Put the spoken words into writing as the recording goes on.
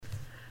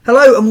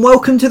Hello and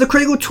welcome to the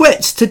Critical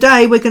Twits.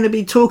 Today we're going to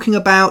be talking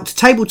about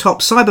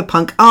tabletop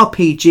cyberpunk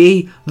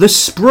RPG, The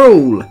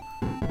Sprawl.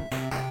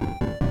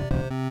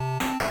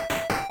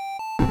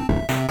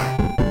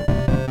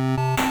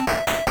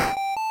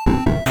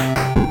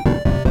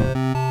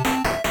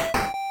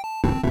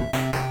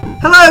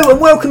 Hello and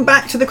welcome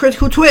back to the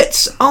Critical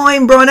Twits.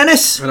 I'm Brian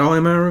Ennis. And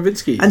I'm Aaron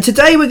Ravinsky. And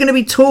today we're going to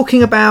be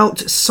talking about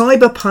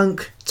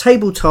cyberpunk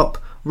tabletop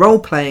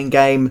role-playing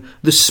game,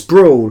 The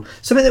Sprawl.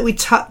 Something that we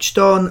touched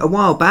on a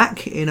while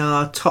back in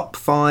our top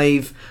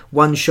 5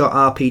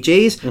 one-shot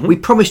RPGs. Mm-hmm. We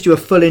promised you a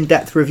full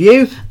in-depth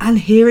review, and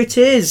here it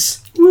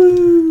is.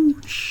 Woo!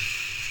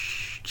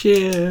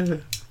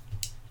 Cheer.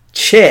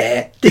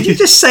 Cheer? Did you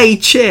just say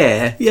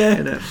cheer? Yeah.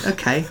 You know,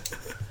 okay.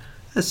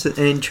 That's an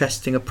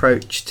interesting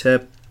approach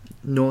to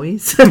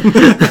noise.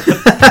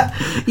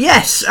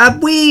 Yes,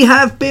 we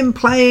have been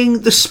playing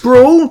The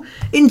Sprawl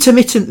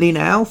intermittently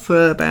now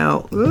for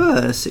about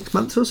 6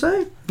 months or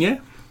so. Yeah.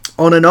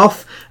 On and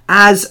off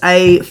as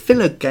a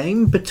filler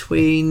game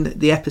between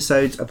the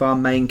episodes of our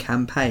main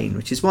campaign,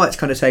 which is why it's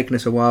kind of taken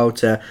us a while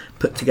to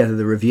put together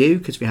the review,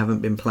 because we haven't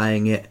been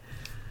playing it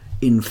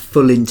in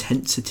full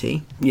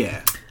intensity.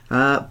 Yeah.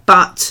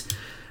 But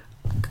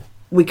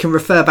we can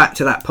refer back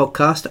to that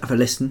podcast, have a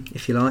listen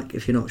if you like,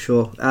 if you're not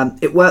sure.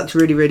 It works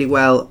really, really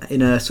well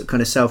in a sort of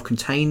kind of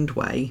self-contained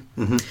way,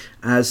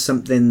 as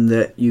something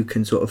that you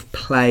can sort of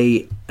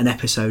play an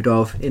episode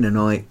of in a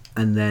night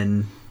and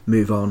then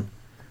move on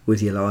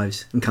with your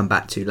lives and come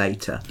back to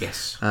later.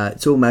 Yes.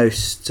 It's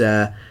almost,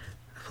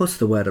 what's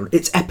the word?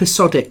 It's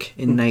episodic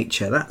in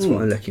nature. That's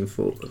what I'm looking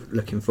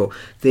for.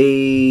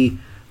 The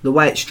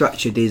way it's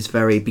structured is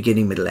very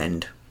beginning, middle,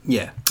 end.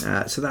 Yeah.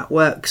 So that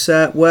works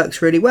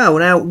really well.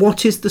 Now,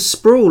 what is The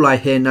Sprawl, I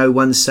hear no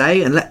one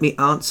say, and let me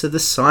answer the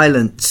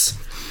silence.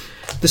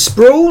 The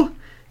Sprawl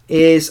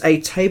is a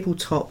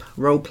tabletop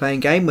role-playing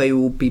game where you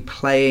will be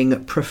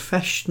playing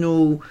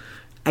professional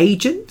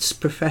agents,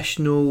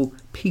 professional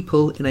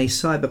people in a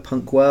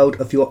cyberpunk world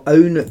of your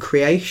own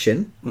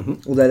creation,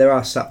 although there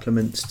are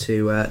supplements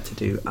to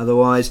do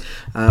otherwise.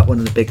 One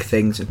of the big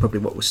things, and probably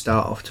what we'll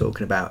start off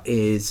talking about,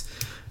 is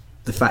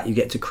the fact you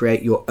get to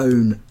create your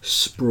own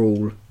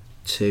sprawl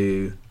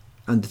to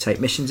undertake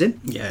missions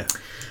in. Yeah.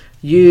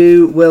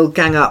 You will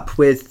gang up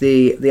with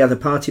the other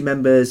party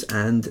members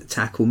and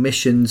tackle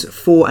missions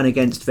for and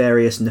against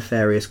various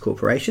nefarious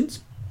corporations.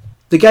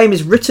 The game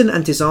is written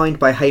and designed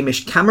by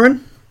Hamish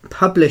Cameron,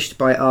 published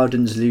by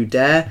Ardens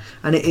Ludaire,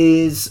 and it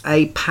is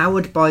a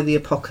Powered by the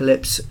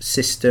Apocalypse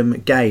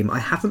system game. I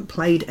haven't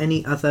played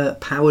any other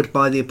Powered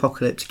by the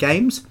Apocalypse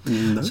games,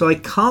 so I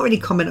can't really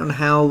comment on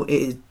how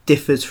it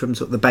differs from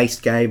sort of the base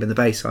game and the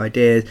base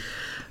idea.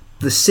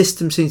 The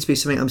system seems to be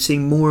something I'm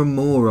seeing more and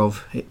more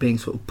of, it being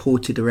sort of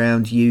ported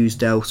around,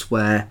 used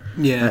elsewhere.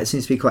 Yeah. It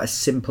seems to be quite a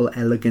simple,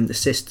 elegant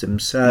system.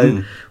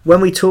 So when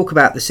we talk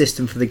about the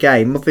system for the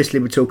game, obviously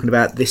we're talking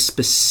about this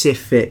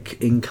specific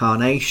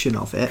incarnation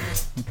of it,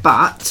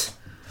 but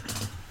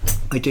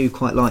I do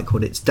quite like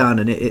what it's done,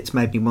 and it's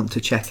made me want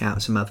to check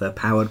out some other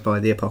Powered by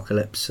the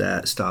Apocalypse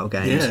style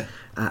games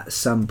at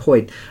some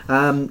point.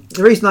 The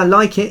reason I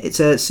like it,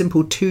 it's a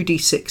simple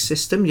 2d6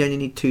 system. You only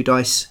need 2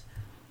 dice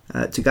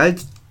to go.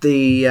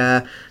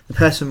 The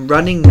person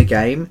running the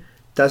game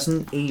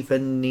doesn't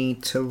even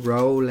need to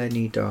roll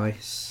any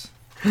dice.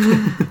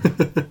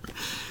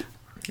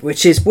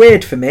 Which is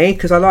weird for me,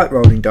 because I like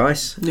rolling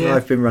dice. Yeah.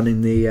 I've been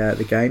running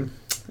the game.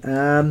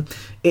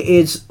 It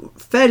is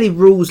fairly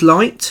rules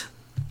light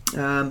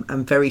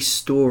and very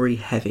story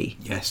heavy.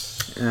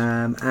 Yes.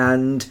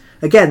 And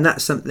again,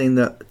 that's something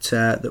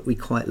that we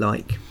quite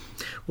like.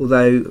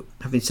 Although,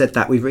 having said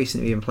that, we've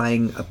recently been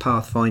playing a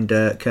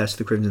Pathfinder Curse of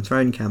the Crimson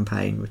Throne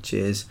campaign, which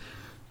is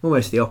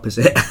almost the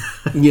opposite.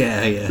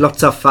 Yeah.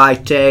 Lots of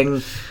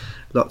fighting,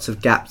 lots of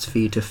gaps for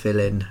you to fill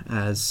in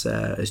as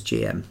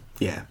GM.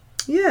 Yeah.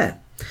 Yeah.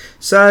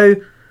 So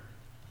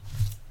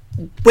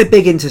we're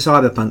big into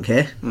cyberpunk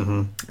here.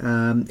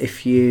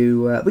 If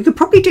you, we could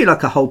probably do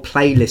like a whole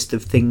playlist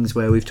of things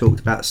where we've talked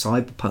about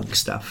cyberpunk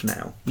stuff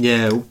now.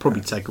 Yeah, we'll probably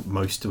take up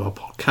most of our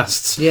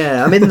podcasts.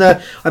 Yeah, I'm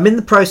in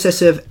the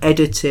process of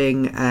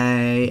editing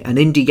an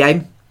indie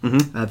game,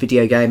 a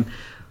video game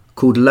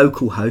called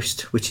Local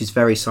Host, which is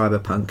very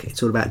cyberpunk.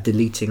 It's all about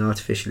deleting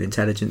artificial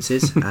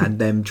intelligences and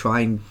them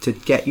trying to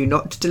get you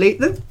not to delete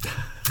them.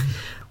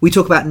 We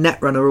talk about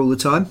Netrunner all the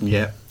time.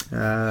 Yeah.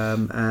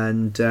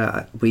 And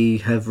we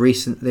have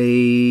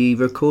recently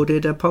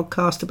recorded a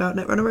podcast about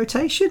Netrunner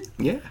Rotation.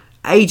 Yeah.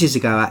 Ages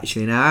ago,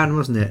 actually, now, Aaron,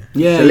 wasn't it?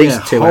 Yeah, at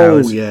least 2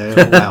 hours.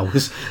 Yeah,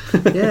 hours.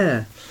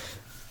 Yeah.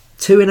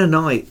 2 in a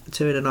night.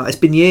 It's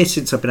been years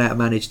since I've been able to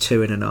manage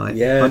 2 in a night.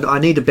 Yeah. I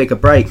need a bigger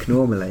break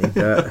normally,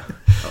 but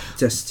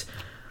just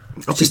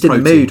in the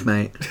mood,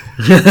 mate.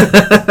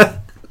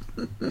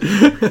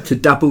 To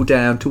double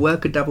down, to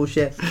work a double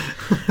shift.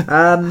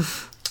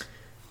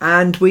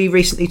 And we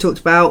recently talked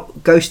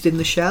about Ghost in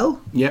the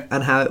Shell,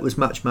 and how it was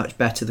much, much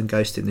better than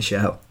Ghost in the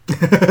Shell.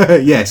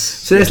 Yes.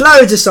 So there's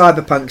loads of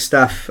cyberpunk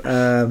stuff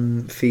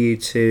for you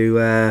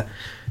to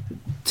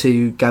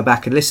to go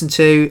back and listen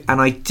to, and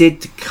I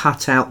did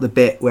cut out the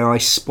bit where I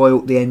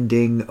spoilt the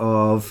ending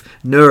of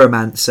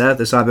Neuromancer,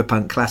 the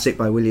cyberpunk classic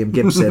by William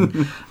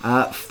Gibson,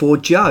 for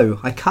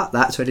Joe. I cut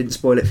that so I didn't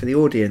spoil it for the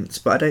audience,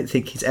 but I don't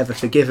think he's ever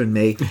forgiven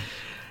me,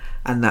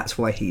 and that's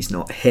why he's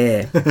not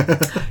here.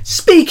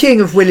 Speaking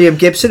of William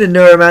Gibson and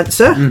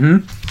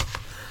Neuromancer,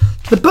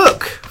 the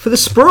book for the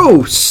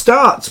Sprawl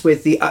starts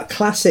with the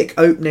classic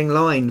opening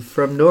line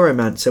from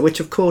Neuromancer,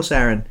 which of course,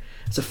 Aaron,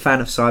 as a fan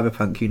of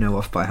cyberpunk, you know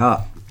off by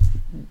heart.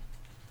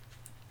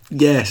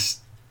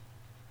 Yes.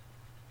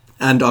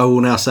 And I will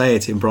now say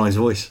it in Brian's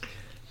voice.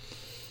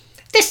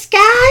 The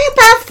sky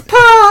above the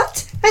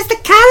port was the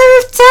colour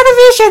of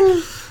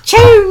television,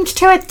 tuned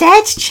to a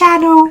dead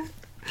channel.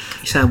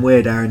 You sound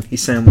weird, Aaron. You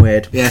sound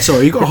weird. Yeah,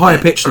 sorry, you got a higher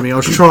pitch than me. I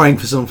was trying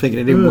for something and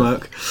it didn't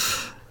work.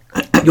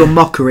 Your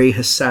mockery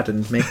has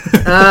saddened me.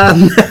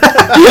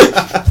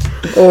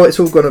 Oh, it's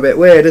all gone a bit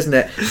weird, isn't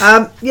it?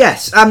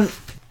 Yes.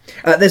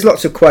 There's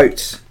lots of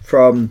quotes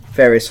from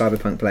various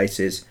cyberpunk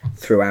places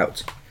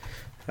throughout.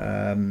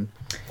 To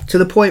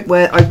the point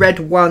where I read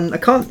one. I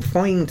can't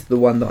find the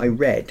one that I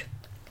read,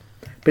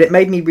 but it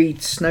made me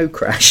read Snow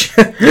Crash.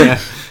 Yeah.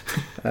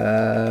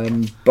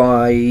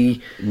 By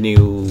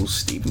Neil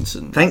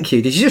Stevenson. Thank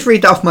you. Did you just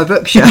read that off my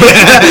bookshelf?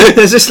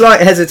 There's a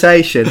slight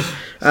hesitation,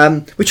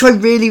 which I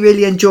really,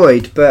 really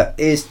enjoyed, but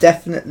is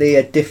definitely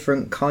a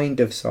different kind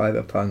of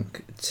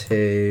cyberpunk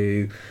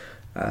to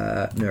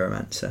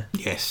Neuromancer.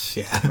 Yes,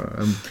 yeah.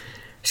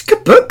 It's a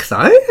good book,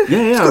 though.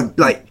 Yeah. It's got,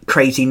 like,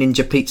 crazy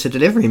ninja pizza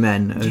delivery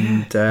men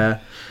and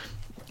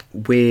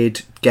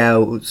weird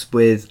girls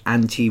with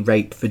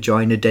anti-rape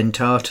vagina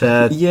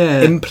dentata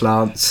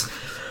implants.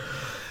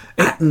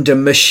 And a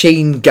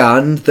machine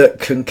gun that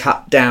can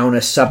cut down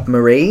a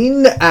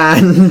submarine,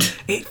 and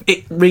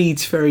It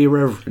reads very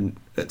irreverent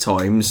at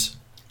times,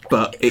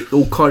 but it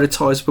all kind of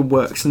ties up and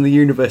works in the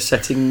universe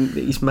setting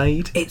that he's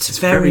made. it's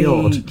very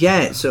odd.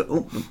 Yeah, it's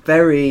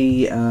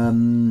very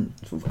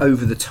sort of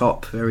over the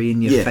top, very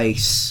in your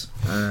face.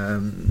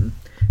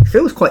 It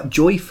feels quite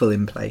joyful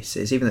in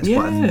places, even though it's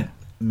quite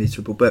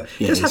miserable. But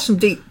it does have some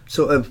deep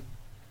sort of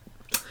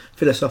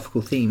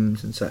philosophical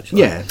themes and such.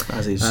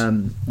 As is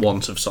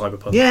want of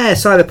cyberpunk. Yeah,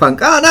 cyberpunk.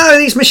 Oh no,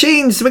 these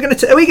machines! Are we going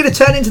to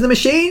turn into the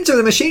machines, or are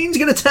the machines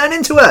going to turn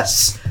into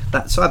us?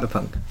 That's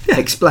cyberpunk.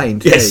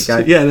 Explained. Yes. There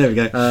you go. Yeah, there we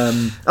go.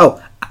 And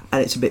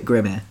it's a bit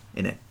grimmer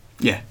in it.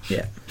 Yeah.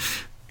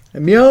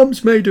 And my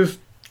arm's made of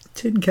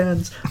tin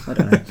cans. I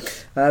don't know.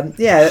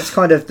 That's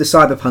kind of the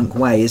cyberpunk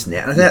way, isn't it?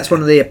 And I think that's one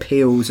of the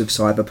appeals of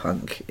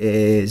cyberpunk,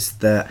 is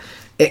that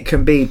it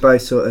can be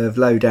both sort of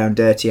low down,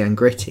 dirty, and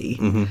gritty.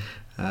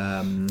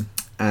 And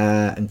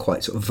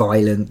quite sort of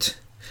violent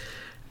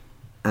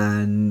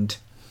and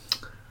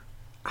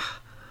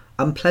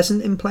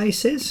unpleasant in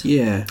places.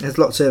 Yeah. There's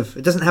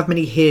it doesn't have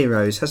many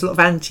heroes, it has a lot of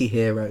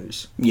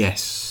anti-heroes.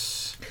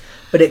 Yes.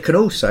 But it can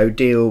also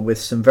deal with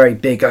some very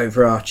big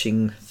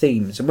overarching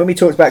themes. And when we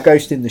talked about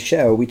Ghost in the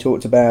Shell, we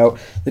talked about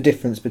the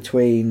difference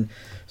between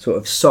sort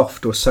of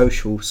soft or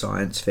social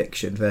science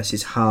fiction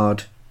versus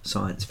hard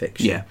science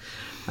fiction. Yeah.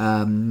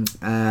 Cyberpunk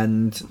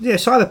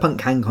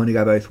can kind of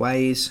go both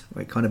ways.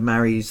 It kind of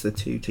marries the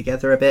two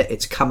together a bit.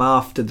 It's come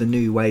after the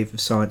new wave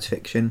of science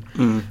fiction,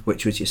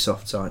 which was your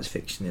soft science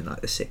fiction in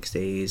like the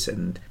 60s,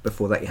 and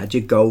before that you had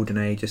your golden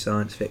age of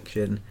science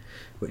fiction,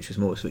 which was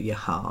more sort of your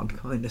hard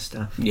kind of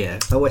stuff. Yeah.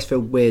 I always feel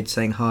weird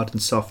saying hard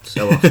and soft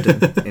so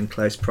often in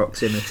close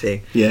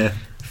proximity. Yeah.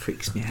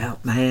 Freaks me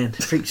out, man.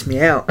 It freaks me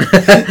out.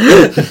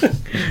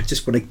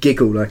 Just want to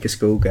giggle like a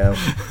schoolgirl.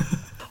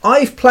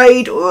 I've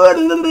played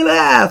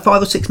 5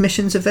 or 6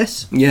 missions of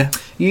this. Yeah.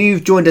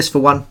 You've joined us for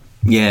one.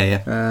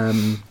 Yeah.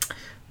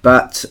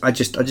 But I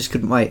just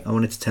couldn't wait. I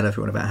wanted to tell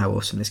everyone about how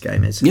awesome this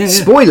game is. Yeah.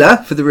 Spoiler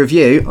for the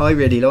review, I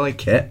really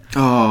like it.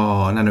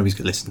 Oh, no, nobody's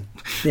going to listen.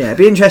 Yeah, it'd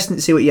be interesting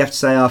to see what you have to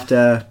say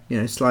after,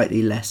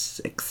 slightly less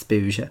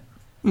exposure.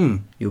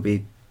 You'll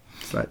be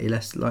slightly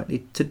less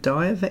likely to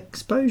die of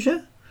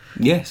exposure.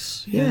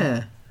 Yes.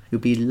 Yeah.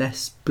 You'll be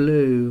less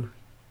blue.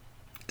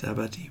 I've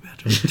got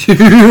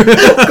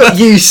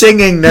you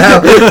singing now.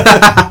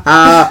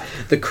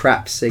 The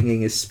crap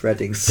singing is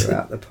spreading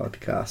throughout the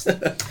podcast.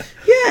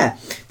 Yeah,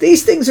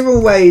 these things are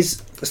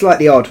always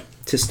slightly odd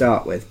to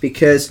start with,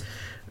 because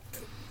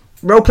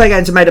role-playing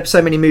games are made up of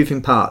so many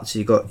moving parts.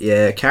 You've got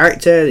your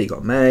character, you've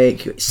got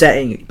make, you've got your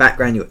setting, you've got your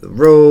background, you've got the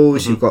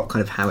rules, you've got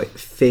kind of how it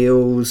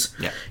feels,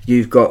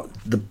 you've got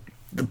the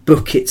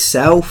book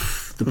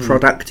itself, the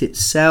product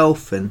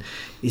itself, and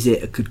is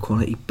it a good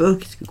quality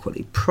book, is it a good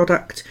quality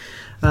product?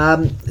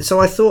 So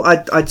I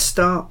thought I'd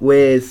start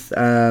with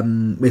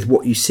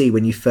what you see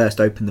when you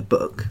first open the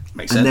book.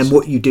 Makes and sense. then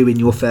what you do in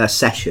your first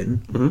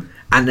session,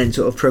 and then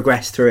sort of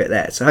progress through it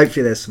there. So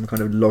hopefully there's some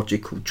kind of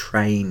logical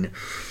train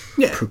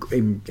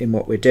in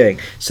what we're doing.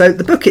 So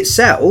the book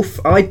itself,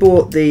 I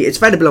bought it's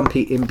available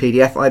in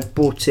PDF. I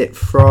bought it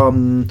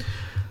from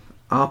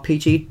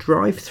RPG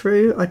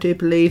Drive-Through, I do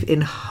believe,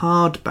 in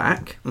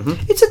hardback.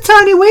 It's a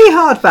tiny wee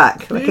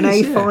hardback, like an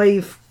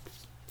A5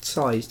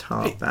 sized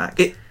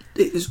hardback.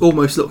 It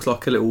almost looks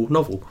like a little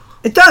novel.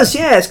 It does,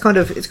 yeah. It's kind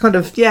of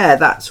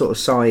that sort of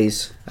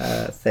size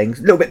thing.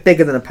 A little bit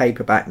bigger than a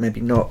paperback,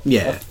 maybe not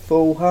a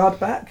full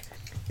hardback.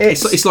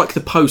 It's like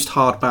the post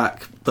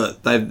hardback, but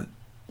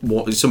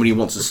somebody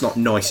wants a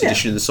nice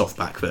edition of the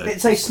softback version.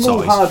 It's a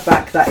small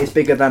hardback that is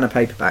bigger than a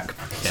paperback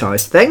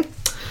size thing.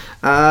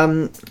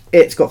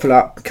 It's got full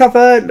art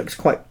cover. It looks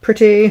quite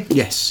pretty.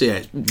 Yes, yeah,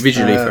 it's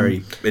visually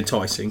very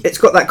enticing. It's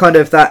got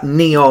that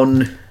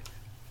neon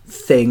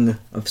thing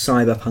of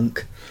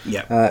cyberpunk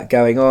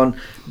going on.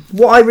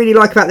 What I really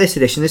like about this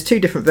edition, there's two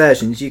different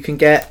versions. You can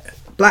get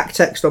black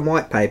text on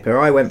white paper.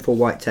 I went for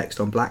white text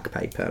on black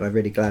paper, and I'm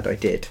really glad I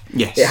did.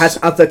 Yes. It has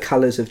other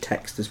colours of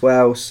text as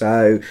well,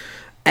 so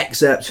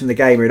excerpts from the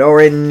game are in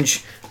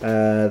orange.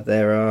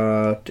 There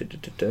are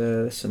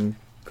some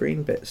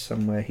green bits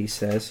somewhere, he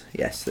says.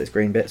 Yes, there's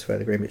green bits. Where are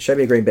the green bits? Show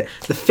me a green bit.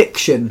 The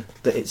fiction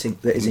that is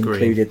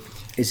included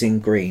is in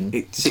green.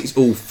 It's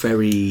all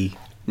very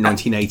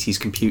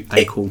 1980s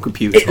Acorn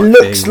computer. It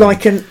looks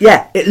like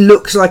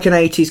an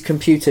 80s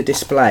computer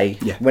display.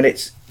 Yeah. When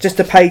it's just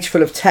a page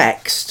full of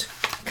text,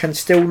 can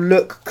still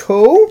look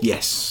cool.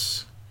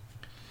 Yes.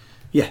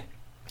 Yeah.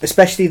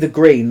 Especially the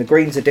green. The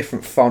green's a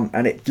different font,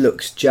 and it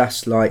looks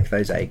just like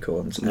those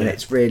acorns, and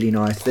it's really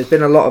nice. There's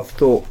been a lot of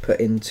thought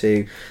put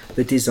into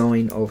the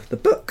design of the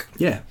book.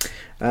 Yeah.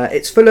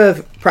 It's full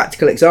of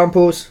practical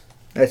examples.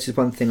 This is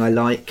one thing I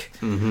like.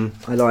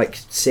 Mm-hmm. I like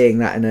seeing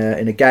that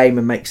in a game,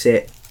 and makes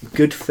it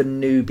good for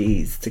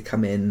newbies to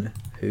come in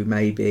who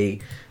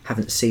maybe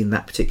haven't seen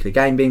that particular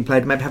game being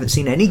played, maybe haven't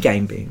seen any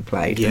game being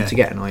played, and to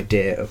get an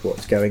idea of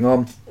what's going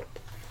on.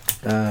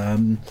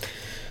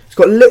 It's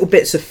got little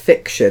bits of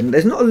fiction.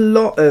 There's not a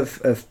lot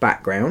of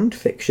background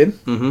fiction.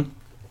 Mm-hmm.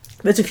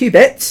 There's a few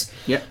bits,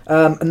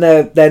 and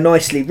they're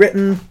nicely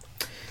written.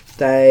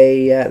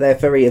 They're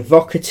very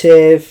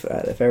evocative.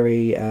 They're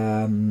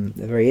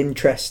very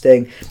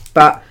interesting.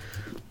 But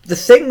the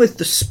thing with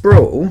the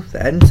sprawl,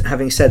 then,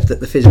 having said that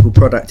the physical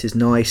product is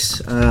nice,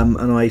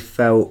 and I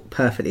felt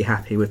perfectly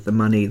happy with the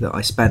money that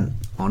I spent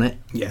on it.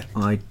 Yeah.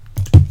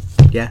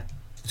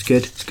 It's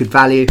good. It's good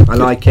value. I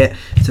like it.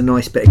 It's a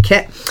nice bit of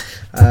kit.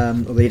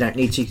 Although you don't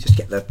need to, just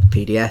get the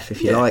PDF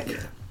if you like.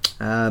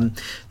 The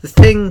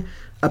thing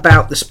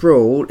about the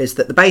sprawl is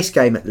that the base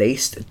game, at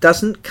least,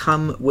 doesn't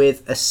come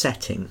with a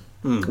setting.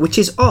 Which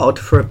is odd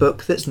for a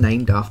book that's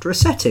named after a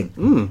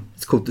setting.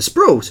 It's called The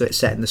Sprawl, so it's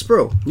set in the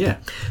Sprawl. Yeah.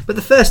 But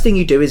the first thing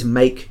you do is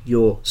make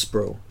your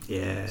Sprawl.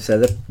 Yeah. So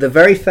the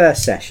very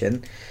first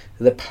session,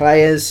 the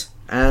players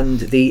and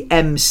the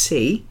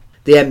MC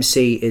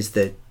is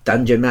the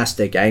Dungeon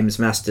Master, Games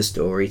Master,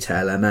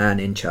 Storyteller, Man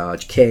in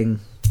Charge,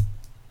 King,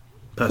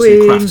 Person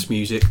who crafts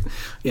music.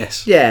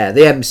 Yes. Yeah,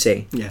 the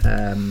MC.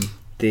 Yeah.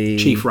 The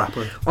Chief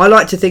Rapper. I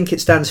like to think it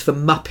stands for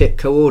Muppet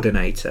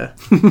Coordinator.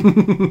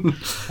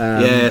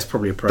 Yeah, it's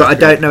probably appropriate. But I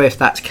don't know if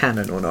that's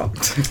canon or not.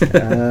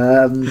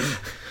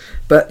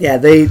 But yeah,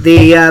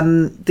 the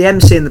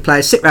MC and the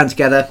players sit round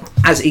together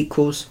as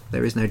equals.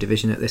 There is no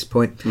division at this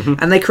point.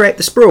 And they create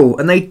the sprawl.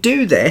 And they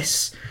do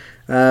this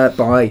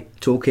by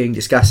talking,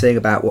 discussing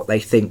about what they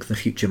think the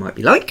future might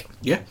be like.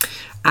 Yeah.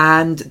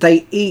 And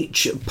they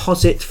each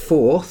posit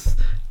forth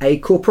a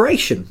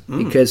corporation.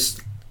 Because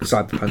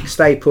cyberpunk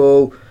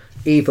staple,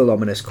 evil,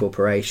 ominous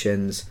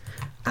corporations,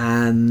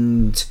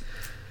 and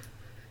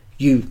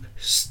you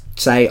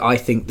say, I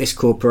think this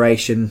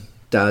corporation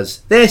does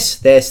this,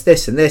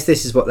 and this.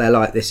 This is what they're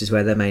like. This is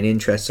where their main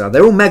interests are.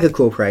 They're all mega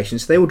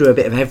corporations, so they all do a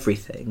bit of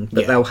everything,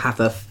 but they'll have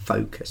a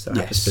focus. They'll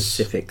have a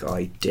specific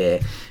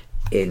idea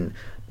in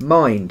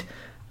mind,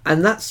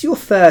 and that's your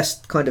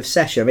first kind of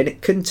session. I mean,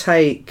 it could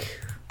take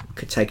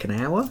an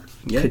hour.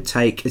 Could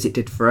take, as it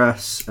did for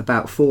us,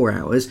 about 4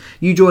 hours.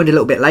 You joined a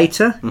little bit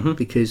later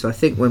because I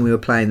think when we were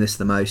playing this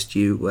the most,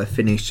 you were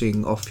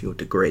finishing off your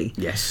degree.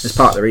 Yes. As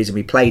part of the reason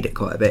we played it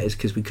quite a bit is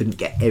because we couldn't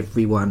get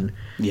everyone.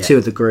 Two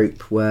of the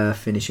group were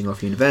finishing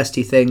off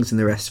university things, and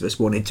the rest of us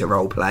wanted to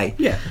role play.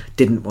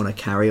 Didn't want to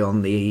carry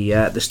on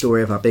the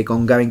story of our big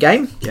ongoing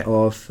game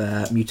of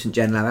Mutant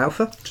Gen Lab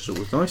Alpha, which is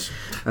always nice.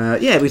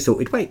 We thought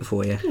we'd wait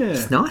for you.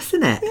 It's nice,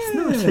 isn't it? It's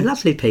nice. We're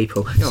lovely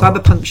people. Oh.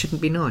 Cyberpunk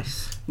shouldn't be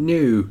nice.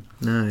 No,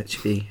 it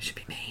should be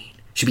mean.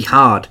 It should be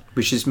hard.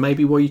 Which is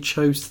maybe why you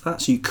chose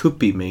that, so you could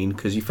be mean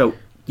because you felt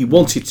you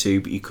wanted to,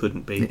 but you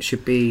couldn't be. It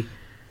should be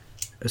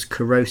as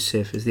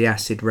corrosive as the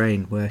acid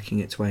rain working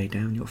its way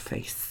down your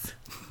face.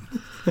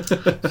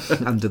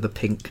 Under the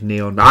pink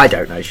neon. I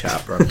don't know, shut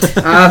up, bro.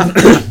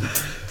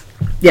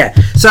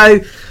 So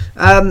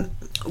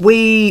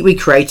we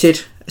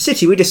created a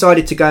city. We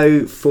decided to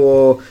go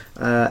for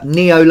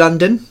Neo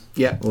London,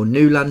 or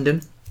New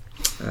London,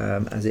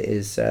 as it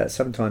is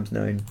sometimes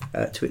known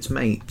to its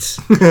mates.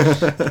 You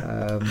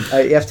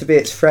have to be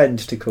its friend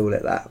to call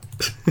it that.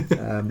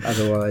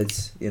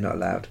 Otherwise, you're not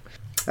allowed.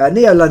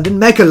 Neo London,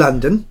 Mega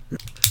London,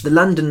 the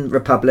London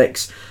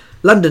Republics,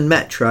 London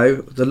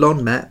Metro, the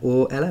Lon Met,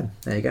 or LM.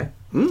 There you go.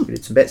 We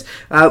did some bits.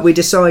 We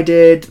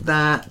decided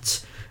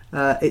that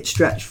it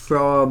stretched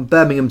from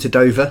Birmingham to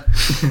Dover.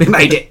 We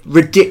made it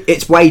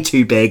it's way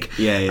too big.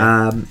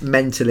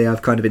 Mentally,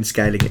 I've kind of been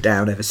scaling it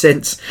down ever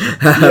since.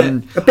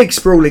 A big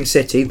sprawling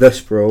city, the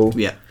Sprawl.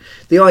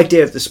 the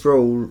idea of the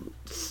sprawl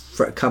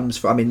comes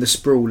from. I mean, the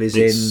sprawl is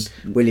It's-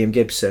 in William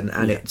Gibson,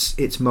 and Yeah.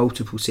 it's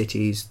multiple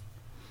cities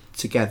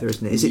together,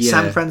 isn't it? Is it Yeah,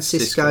 San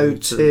Francisco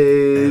Cisco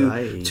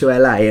to to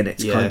LA, and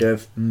it's Yeah. kind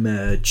of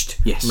merged.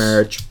 Yes.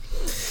 Merge.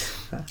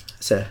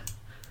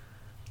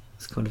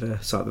 It's kind of a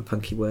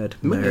cyberpunky word.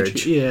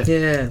 Merge. Yeah.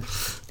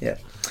 Yeah.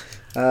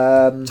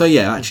 So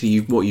yeah,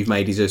 actually, what you've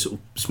made is a sort of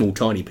small,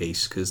 tiny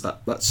piece because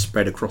that's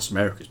spread across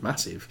America. It's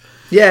massive.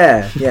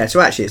 Yeah. So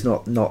actually, it's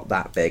not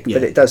that big,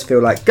 but Yeah. it does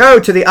feel like go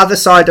to the other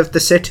side of the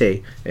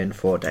city in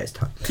 4 days'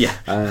 time. Yeah.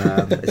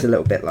 It's a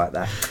little bit like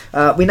that.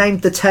 We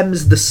named the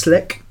Thames the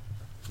Slick,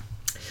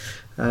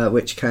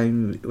 which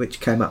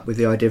came up with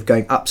the idea of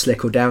going up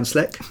slick or down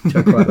slick, which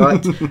I quite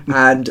liked.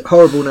 And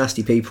horrible,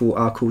 nasty people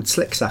are called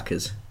slick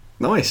suckers.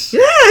 Nice. Yeah,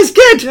 it's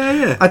good.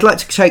 Yeah. I'd like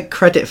to take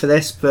credit for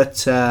this,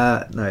 but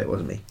no, it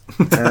wasn't me.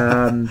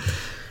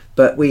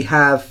 But we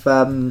have.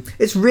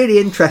 It's really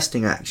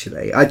interesting,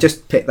 actually. I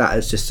just picked that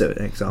as just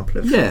an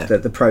example of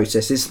the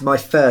process. It's my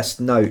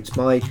first note.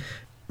 My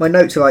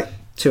notes are like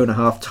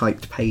 2.5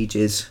 typed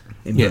pages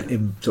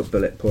in sort of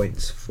bullet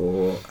points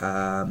for.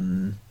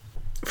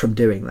 From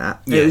doing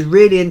that, it was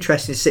really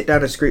interesting to sit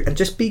down as a group and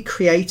just be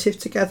creative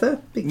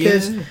together,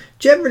 because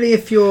generally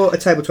if you're a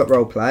tabletop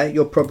role player,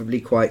 you're probably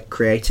quite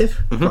creative,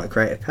 quite a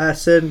creative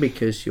person,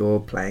 because you're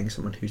playing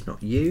someone who's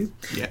not you,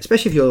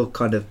 especially if you're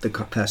kind of the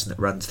person that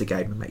runs the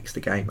game and makes the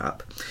game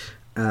up.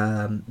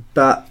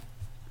 But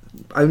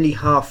only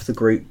half the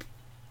group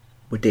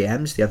were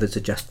DMs, the others are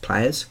just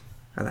players,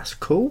 and that's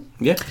cool.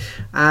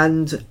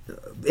 And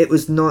it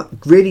was not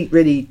really,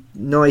 really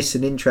nice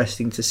and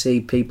interesting to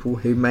see people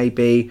who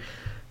maybe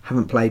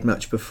haven't played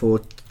much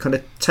before kind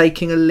of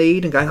taking a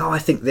lead and going, I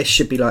think this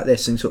should be like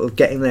this, and sort of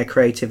getting their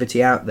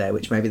creativity out there,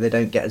 which maybe they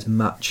don't get as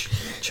much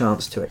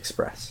chance to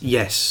express.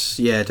 Yes,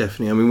 yeah,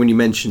 definitely. I mean, when you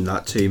mentioned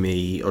that to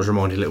me, I was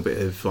reminded a little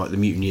bit of like the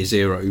Mutant Year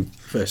Zero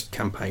first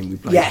campaign we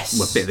played. Yes,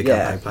 well, a bit of the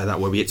campaign played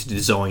that, where we had to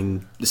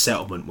design the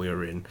settlement we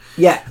were in.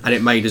 Yeah. And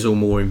it made us all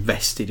more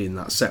invested in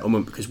that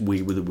settlement because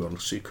we were the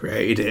ones who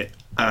created it.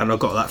 And I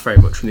got that very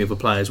much from the other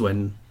players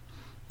when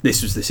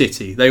this was the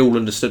city. They all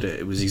understood it.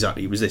 It was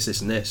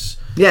this, and this.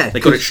 Yeah. They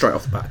got it straight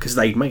off the bat because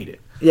they'd made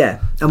it. Yeah.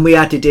 And we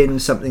added in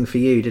something for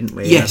you, didn't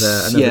we? Yes.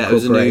 Another it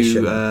was a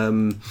corporation.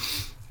 new,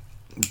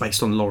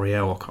 based on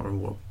L'Oreal. I can't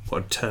remember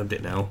what I'd termed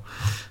it now.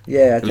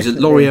 Yeah. It was a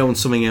L'Oreal and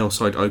something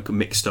else I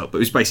mixed up. But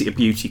it was basically a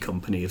beauty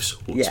company of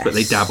sorts. Yes. But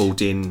they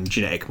dabbled in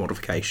genetic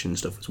modification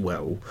stuff as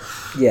well.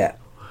 Yeah.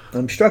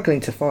 I'm struggling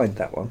to find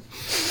that one.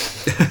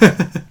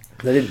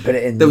 They didn't put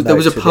it in. There was a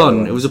notes with the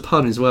pun. other It was a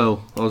pun as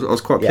well. I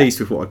was quite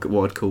pleased with what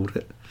I'd called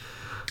it.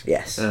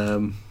 Yes.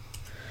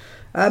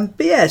 But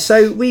yeah,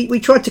 so we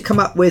tried to come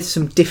up with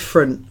some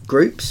different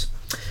groups.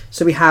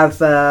 So we have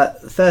the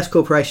first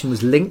corporation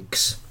was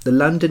Lynx, the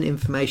London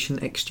Information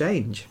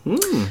Exchange,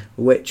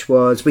 which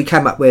was, we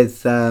came up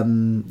with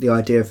the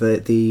idea of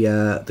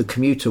the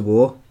commuter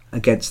war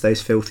against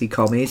those filthy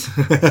commies,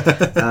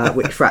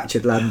 which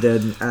fractured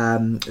London.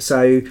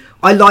 So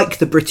I like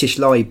the British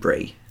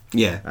Library.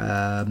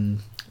 yeah,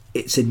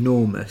 It's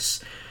enormous,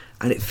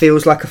 and it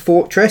feels like a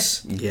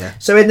fortress. yeah,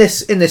 So in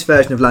this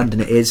version of London,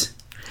 it is,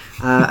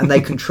 and they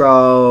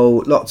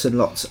control lots and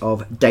lots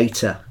of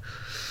data,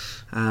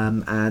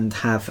 and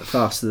have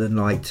faster than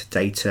light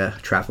data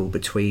travel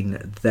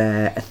between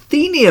their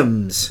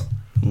Atheniums,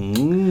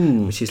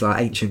 which is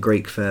like ancient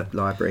Greek for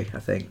library, I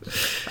think.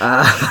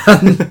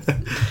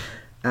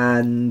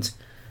 And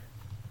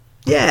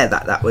yeah,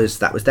 that was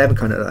them,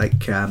 kind of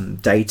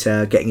like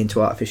data getting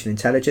into artificial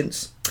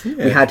intelligence.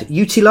 Yeah. We had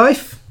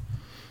Utilife,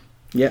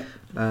 yeah.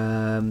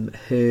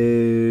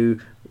 who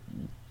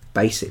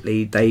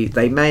basically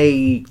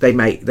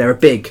they're a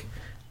big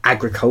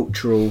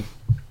agricultural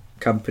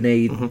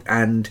company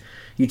and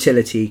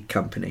utility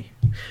company.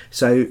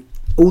 So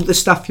all the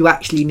stuff you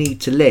actually need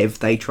to live,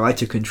 they try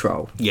to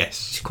control.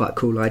 Yes. It's quite a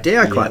cool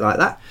idea. I quite like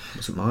that. It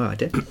wasn't my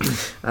idea.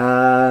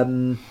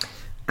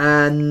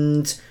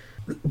 And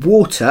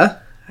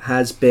water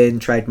has been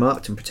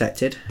trademarked and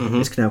protected.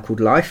 It's now called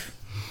Life.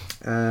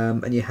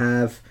 And you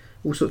have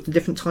all sorts of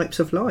different types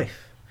of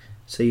life.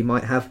 So you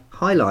might have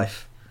High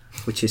Life,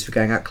 which is for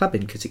going out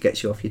clubbing because it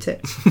gets you off your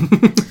tits.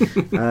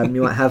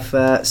 You might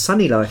have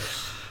Sunny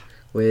Life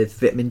with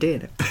vitamin D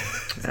in it.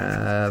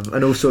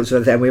 And all sorts of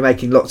other things. We're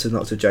making lots and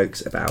lots of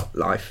jokes about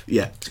life.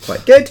 Yeah. It's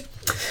quite good.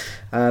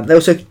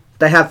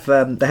 They have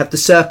the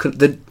circle,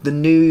 the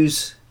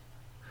news,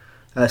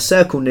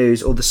 Circle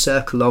News, or the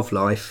Circle of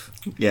Life,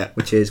 Yeah.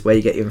 which is where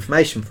you get your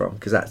information from,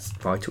 because that's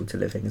vital to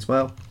living as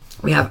well.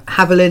 We have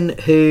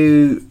Haviland,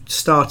 who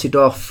started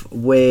off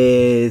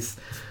with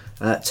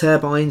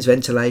turbines,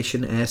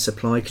 ventilation, air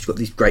supply, because you've got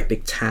these great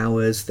big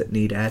towers that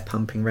need air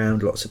pumping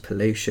around, lots of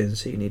pollution,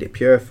 so you need it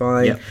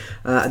purifying. Yep.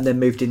 And then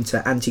moved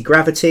into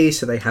anti-gravity,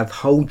 so they have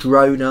whole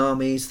drone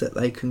armies that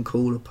they can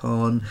call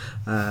upon,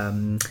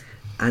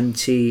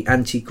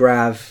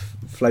 anti-grav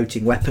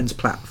floating weapons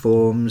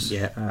platforms.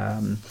 Yeah.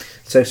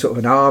 So sort of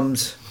an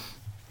arms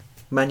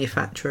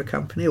manufacturer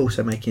company,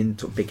 also making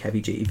sort of big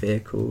heavy duty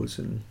vehicles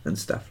and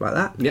stuff like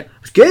that. Yeah. It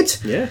was good.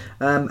 Yeah.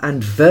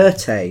 And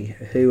Verte,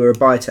 who are a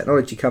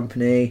biotechnology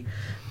company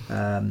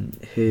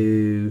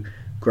who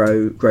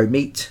grow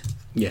meat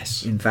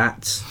Yes. in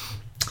vats,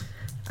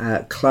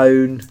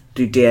 clone,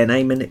 do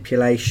DNA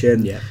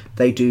manipulation. Yeah.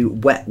 They do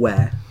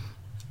wetware,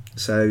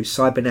 so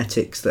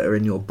cybernetics that are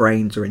in your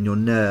brains or in your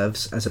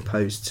nerves, as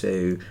opposed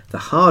to the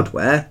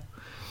hardware,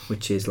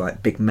 which is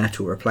like big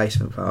metal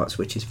replacement parts,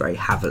 which is very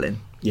Haviland.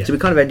 Yeah. So we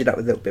kind of ended up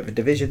with a little bit of a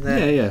division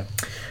there.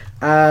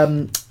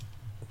 Yeah.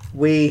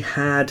 We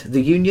had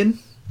the Union.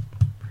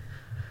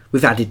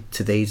 We've added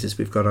to these as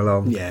we've gone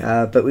along.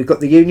 Yeah. But we've got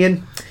the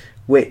Union,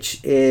 which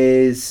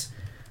is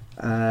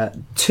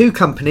 2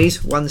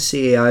 companies, 1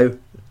 CEO.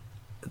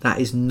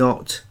 That is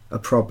not a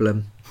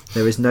problem.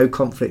 There is no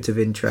conflict of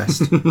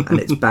interest, and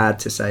it's bad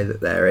to say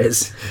that there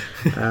is.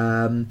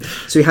 So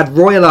we had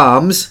Royal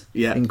Arms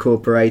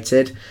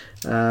Incorporated,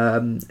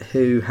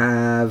 who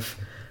have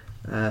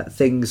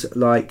things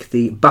like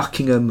the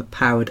Buckingham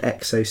powered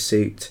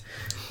exosuit,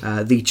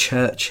 the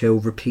Churchill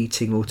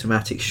repeating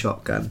automatic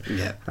shotgun,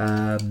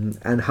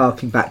 and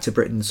harking back to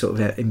Britain's sort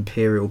of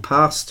imperial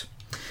past.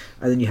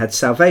 And then you had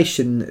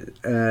Salvation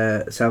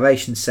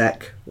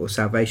Sec, or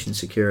Salvation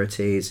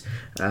Securities,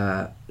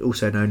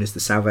 also known as the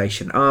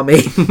Salvation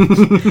Army.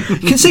 You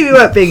can see we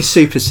weren't being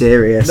super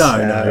serious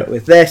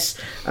with this,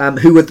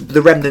 who were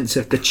the remnants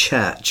of the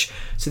church.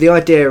 So the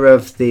idea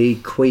of the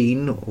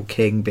Queen or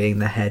King being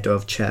the head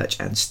of church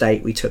and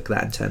state, we took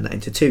that and turned that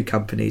into 2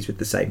 companies with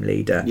the same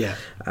leader.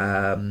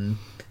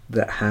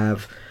 That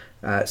have,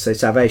 so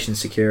Salvation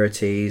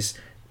Securities,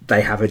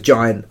 they have a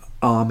giant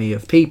army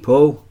of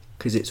people,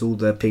 because it's all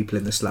the people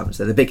in the slums.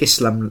 They're the biggest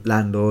slum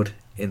landlord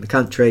in the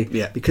country.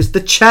 Because the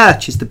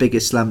church is the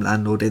biggest slum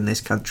landlord in this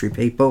country,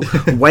 people.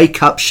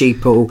 Wake up,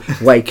 sheeple,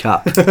 wake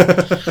up.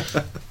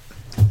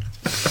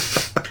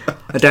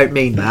 I don't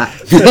mean that.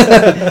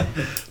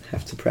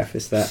 Have to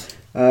preface that.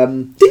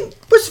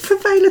 Was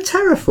Favela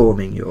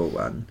terraforming your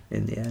one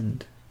in the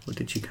end? Or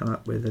did you come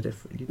up with a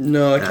different...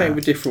 No, I came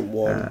with a different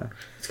one.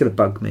 It's going to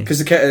bug me. Because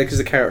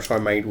the character I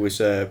made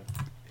was a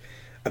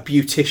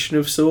beautician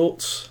of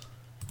sorts.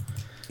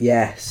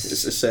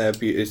 Yes.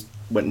 It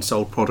went and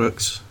sold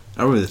products.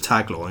 I remember the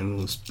tagline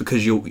was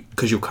because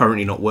you're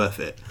currently not worth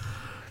it.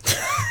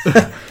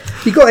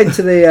 You got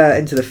into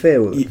the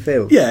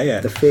field.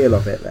 Yeah. The feel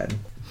of it then.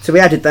 So we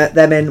added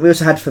them in. We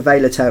also had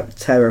Favela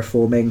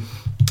terraforming,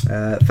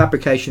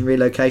 fabrication,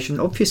 relocation,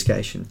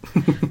 obfuscation.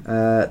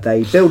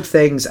 They build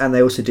things and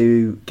they also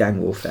do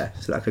gang warfare.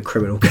 So like a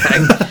criminal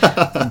gang,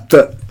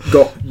 but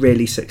got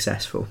really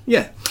successful.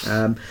 Yeah.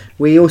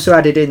 We also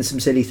added in some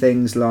silly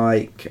things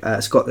like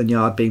Scotland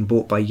Yard being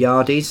bought by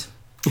Yardies.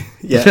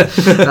 Yeah.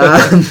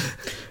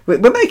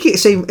 We're making it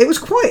seem it was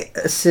quite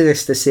a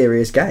sinister,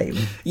 serious game.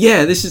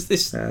 Yeah,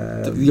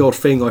 the odd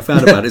thing I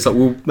found about it is like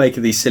we're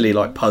making these silly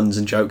like puns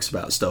and jokes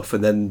about stuff,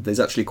 and then there's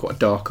actually quite a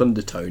dark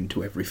undertone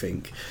to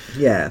everything.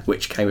 Yeah,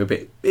 which became a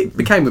bit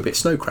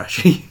snow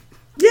crashy.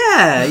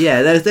 Yeah.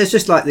 There's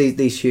just like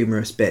these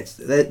humorous bits.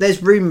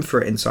 There's room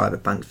for it in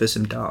Cyberpunk for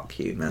some dark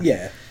humour.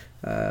 Yeah,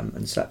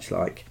 and such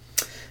like.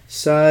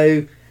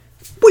 So,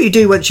 what you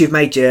do once you've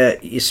made your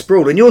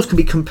sprawl, and yours can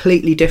be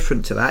completely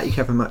different to that. You can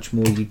have a much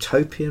more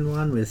utopian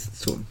one with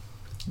sort of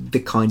the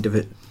kind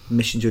of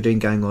missions you're doing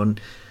going on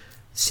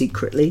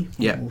secretly,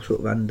 or sort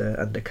of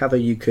undercover.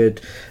 You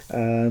could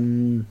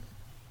do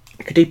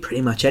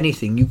pretty much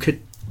anything. You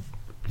could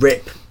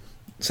rip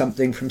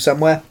something from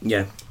somewhere.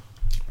 Yeah.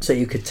 So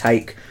you could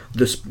take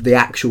the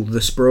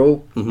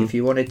sprawl if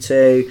you wanted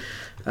to,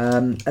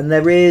 and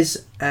there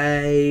is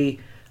a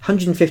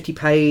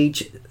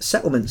 150-page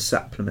settlement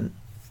supplement.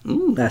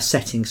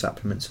 Setting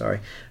supplement, sorry.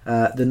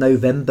 The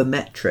November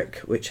Metric,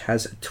 which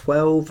has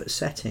 12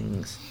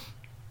 settings.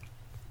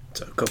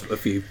 So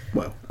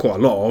quite a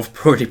lot of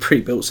already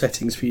pre-built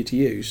settings for you to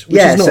use. Which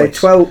Yeah, is nice.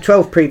 so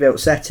 12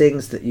 pre-built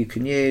settings that you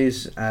can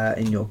use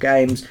in your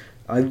games.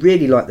 I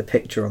really like the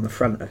picture on the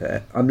front of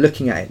it. I'm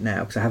looking at it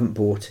now because I haven't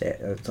bought it.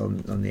 It's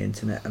on the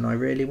internet, and I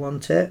really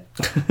want it.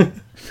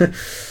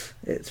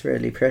 It's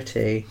really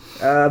pretty.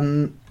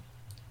 I'm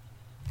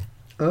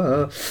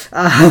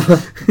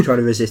trying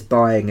to resist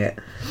buying it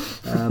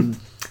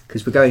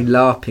because we're going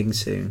LARPing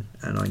soon,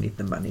 and I need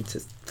the money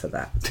for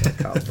that. So I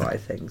can't buy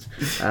things.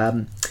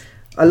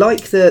 I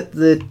like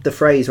the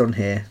phrase on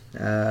here,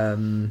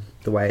 the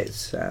way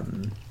it's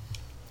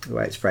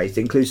phrased.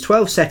 It includes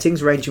 12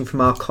 settings ranging from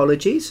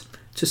arcologies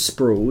to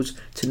sprawls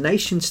to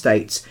nation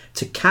states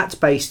to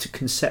cat-based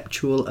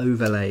conceptual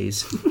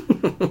overlays.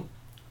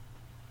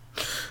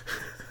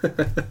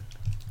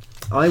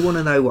 I want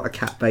to know what a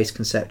cat-based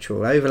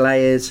conceptual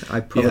overlay is.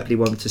 I probably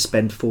want to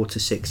spend 4 to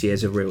 6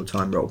 years of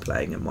real-time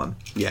role-playing in one.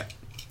 Yeah.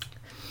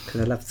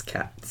 Because I love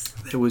cats.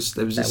 There was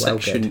a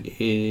section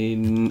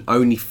in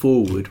Only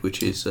Forward,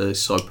 which is a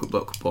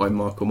cyberpunk by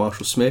Michael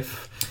Marshall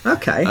Smith.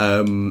 Okay.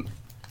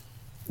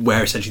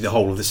 Where essentially the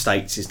whole of the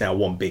States is now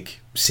one big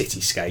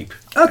cityscape.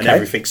 Okay. And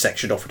everything's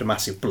sectioned off into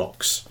massive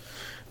blocks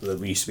that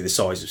used to be the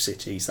size of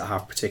cities that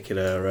have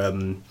particular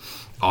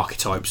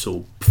archetypes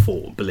or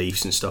thought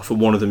beliefs and stuff. And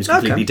one of them is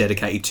completely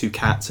dedicated to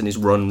cats and is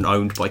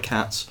owned by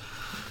cats.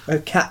 Oh,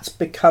 cats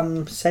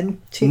become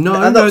sentient?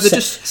 No, they're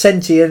just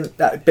sentient.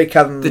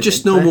 Become. They're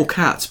just normal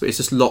cats, but it's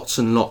just lots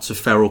and lots of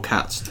feral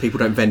cats. People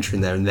don't venture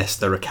in there unless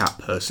they're a cat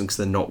person because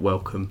they're not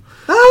welcome.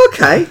 Oh,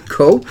 okay,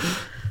 cool.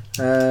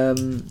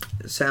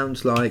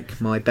 Sounds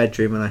like my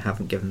bedroom, and I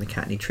haven't given the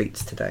cat any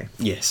treats today.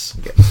 Yes,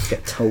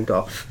 get told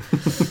off,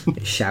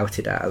 get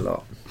shouted at a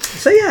lot.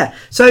 So yeah,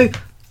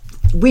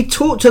 we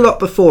talked a lot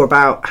before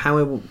about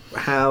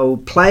how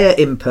player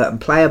input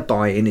and player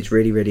buy-in is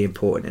really, really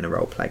important in a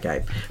role-play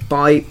game.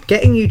 By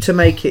getting you to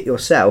make it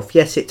yourself,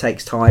 yes, it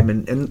takes time,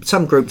 and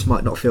some groups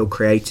might not feel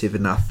creative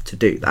enough to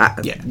do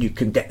that. And you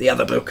can get the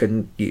other book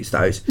and use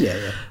those,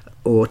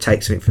 or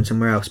take something from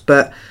somewhere else.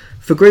 But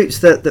for groups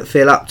that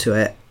feel up to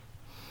it,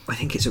 I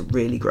think it's a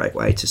really great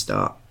way to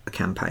start a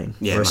campaign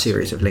or a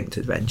series of linked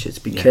adventures,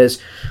 because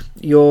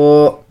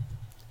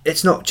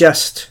it's not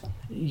just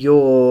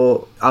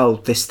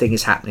this thing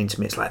is happening to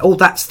me. It's like,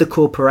 that's the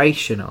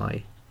corporation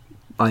I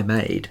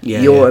made.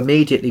 You're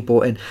immediately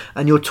bought in,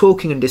 and you're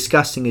talking and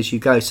discussing as you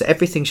go, so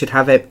everything should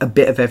have a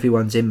bit of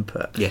everyone's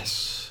input.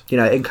 Yes, it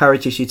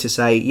encourages you to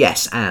say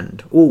yes, and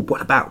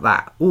what about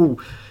that?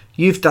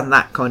 You've done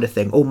that kind of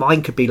thing.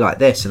 Mine could be like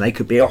this, and they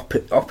could be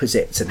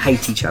opposites and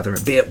hate each other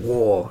and be at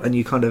war, and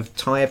you kind of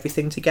tie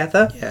everything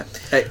together. Yeah,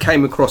 it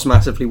came across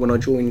massively when I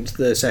joined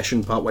the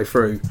session partway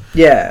through.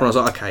 Yeah, when I was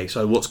like, okay,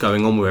 so what's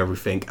going on with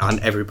everything? And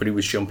everybody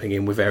was jumping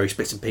in with various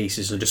bits and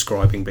pieces and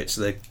describing bits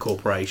of the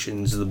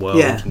corporations of the world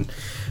and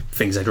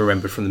things they'd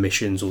remembered from the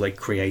missions or they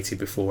created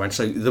before. And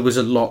so there was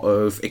a lot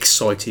of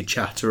excited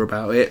chatter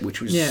about it,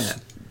 which was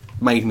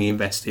made me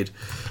invested.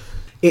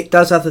 It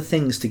does other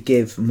things to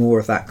give more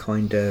of that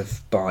kind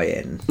of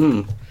buy-in,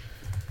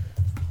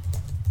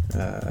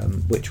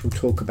 which we'll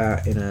talk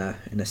about in a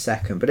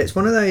second. But it's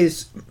one of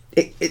those.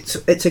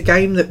 It's a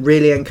game that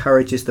really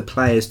encourages the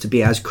players to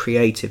be as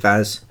creative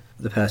as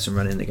the person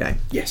running the game.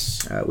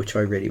 Yes, which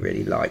I really,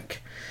 really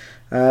like.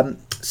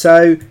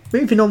 So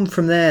moving on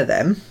from there,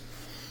 then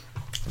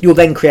you'll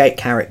then create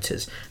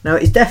characters. Now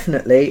it's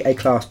definitely a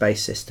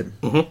class-based system.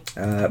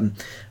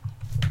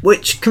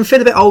 Which can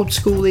feel a bit old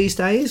school these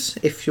days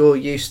if you're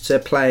used to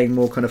playing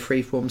more kind of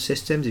freeform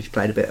systems. If you've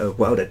played a bit of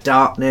World of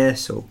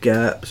Darkness or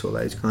GURPS or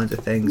those kinds of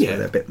things where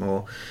they're a bit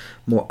more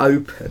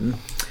open.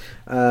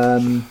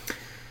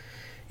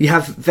 You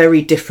have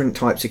very different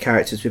types of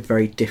characters with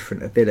very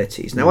different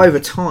abilities. Now over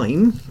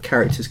time,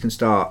 characters can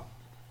start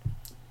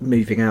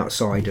moving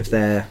outside of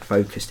their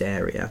focused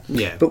area.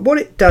 Yeah. But what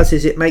it does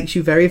is it makes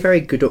you very,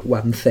 very good at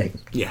one thing.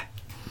 Yeah.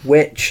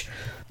 Which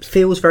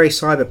feels very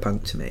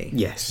cyberpunk to me.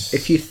 Yes.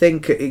 If you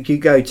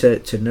go to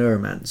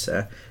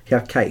Neuromancer, you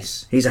have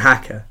Case. He's a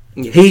hacker.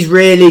 Yeah. He's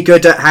really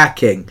good at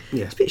hacking.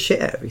 Yeah. He's a bit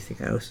shit at everything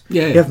else.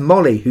 Yeah. You have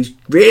Molly, who's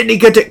really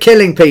good at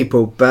killing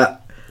people,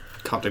 but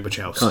can't do much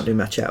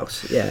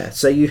else. Yeah.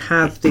 So you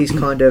have these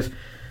kind of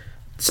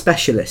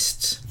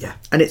specialists. Yeah.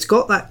 And it's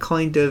got that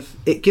kind of.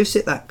 It gives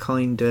it that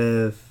kind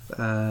of.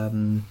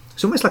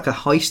 It's almost like a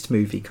heist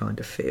movie kind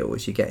of feel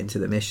as you get into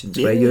the missions,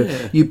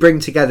 where you bring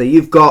together.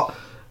 You've got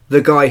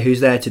the guy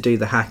who's there to do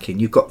the hacking.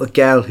 You've got the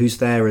girl who's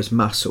there as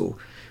muscle.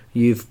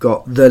 You've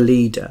got the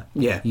leader.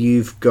 Yeah.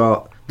 You've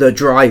got the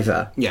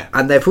driver. Yeah.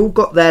 And they've all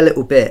got their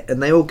little bit,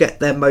 and they all get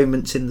their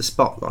moments in the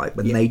spotlight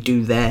when they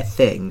do their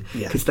thing,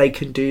 because they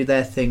can do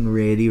their thing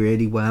really,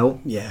 really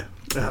well. Yeah.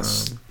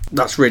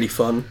 That's really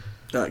fun.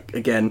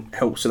 Again,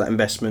 helps with that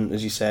investment,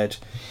 as you said.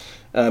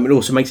 It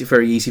also makes it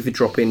very easy for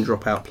drop in,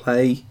 drop out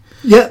play.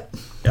 Yeah.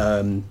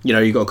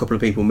 You've got a couple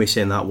of people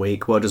missing that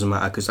week. Well, it doesn't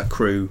matter because that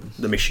crew,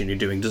 the mission you're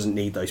doing, doesn't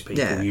need those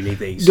people. Yeah. You need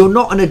these. You're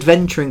not an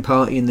adventuring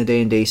party in the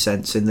D&D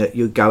sense, in that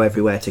you go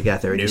everywhere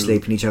together and you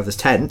sleep in each other's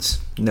tents.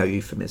 No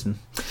euphemism.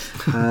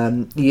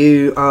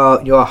 You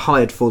are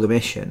hired for the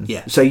mission.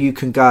 Yeah. So you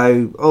can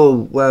go.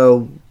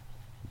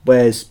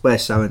 Where's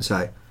so and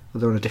so?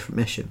 Well, they're on a different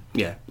mission.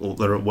 Yeah. Or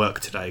they're at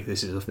work today.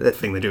 This is a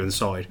thing they do on the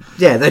side.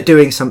 Yeah, they're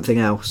doing something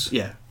else.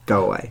 Yeah.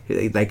 Go away.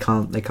 They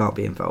can't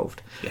be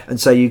involved. Yeah. And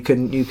so you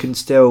can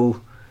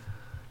still.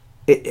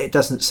 It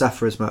doesn't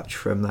suffer as much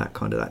from that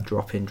kind of that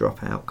drop in,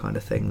 drop out kind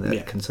of thing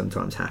that can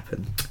sometimes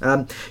happen.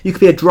 You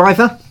could be a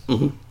driver,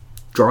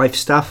 drive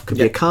stuff. Could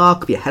be a car.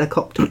 Could be a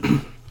helicopter.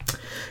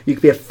 You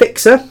could be a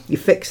fixer. You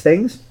fix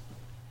things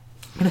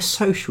in a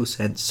social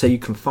sense. So you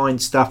can find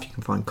stuff. You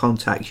can find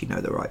contacts. You know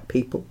the right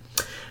people.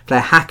 Play a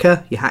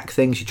hacker. You hack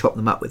things. You chop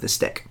them up with a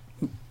stick.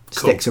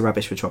 Cool. Sticks are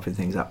rubbish for chopping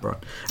things up, right?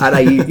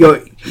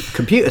 Your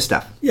computer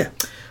stuff. Yeah.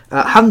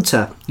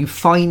 Hunter, you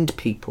find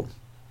people.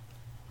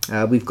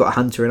 We've got a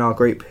hunter in our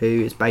group who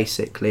is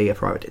basically a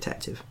private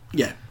detective.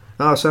 Yeah.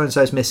 Oh,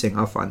 so-and-so's missing.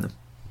 I'll find them.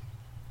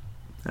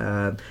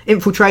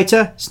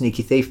 Infiltrator,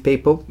 sneaky thief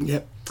people.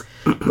 Yep.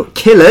 Got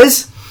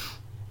killers.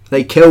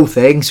 They kill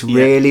things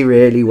really,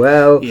 really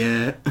well.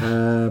 Yeah.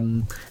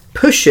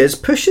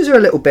 Pushers are a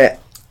little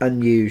bit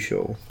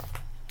unusual,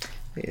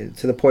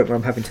 to the point where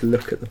I'm having to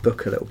look at the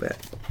book a little bit.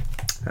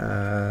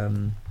 I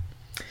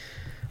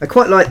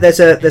quite like there's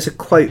a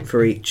quote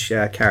for each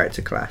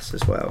character class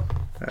as well,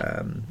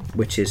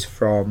 which is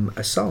from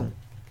a song.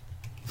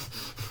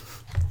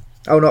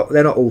 Oh,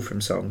 they're not all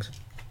from songs.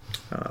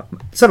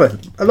 Some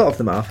of them, a lot of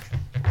them are.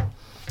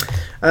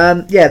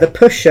 The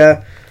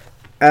pusher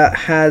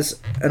has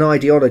an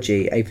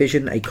ideology, a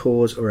vision, a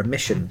cause, or a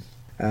mission.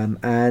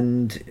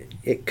 And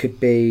it could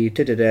be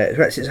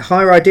it's a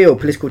higher ideal,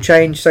 political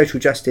change, social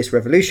justice,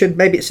 revolution.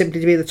 Maybe it's simply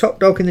to be the top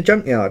dog in the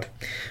junkyard.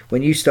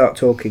 When you start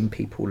talking,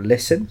 people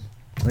listen.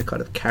 A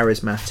kind of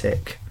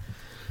charismatic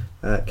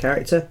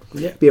character.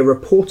 Yeah. Be a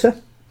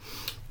reporter.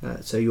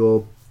 So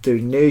you're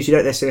doing news. You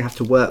don't necessarily have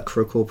to work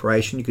for a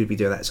corporation. You could be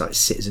doing that sort of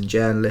citizen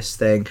journalist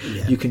thing.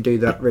 Yeah. You can do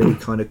that really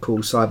kind of cool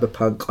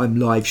cyberpunk. I'm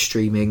live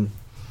streaming.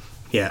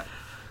 Yeah.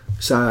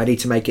 So I need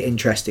to make it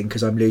interesting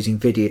because I'm losing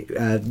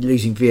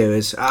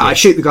viewers. I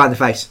shoot the guy in the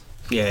face.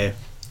 Yeah.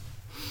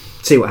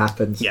 See what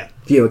happens. Yeah.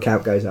 Viewer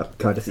count goes up,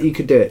 kind of thing. You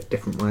can do it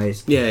different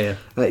ways. Yeah.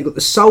 You've got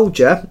the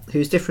soldier,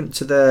 who's different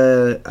to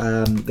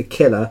the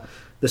killer.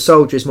 The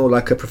soldier is more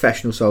like a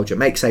professional soldier.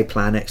 Makes a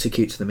plan,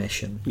 executes the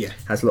mission. Yeah.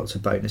 Has lots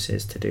of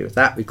bonuses to do with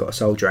that. We've got a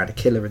soldier and a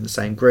killer in the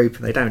same group,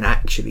 and they don't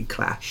actually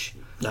clash.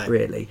 No.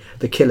 Really.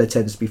 The killer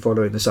tends to be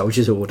following the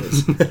soldier's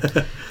orders.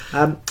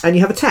 And you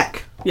have a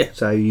tech. Yeah.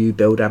 So you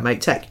build and make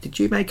tech. Did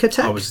you make a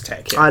tech? I was a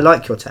tech, yeah. I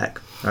like your tech.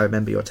 I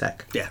remember your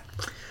tech. Yeah.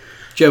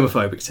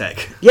 Germophobic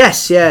tech.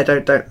 Yes, yeah,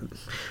 don't.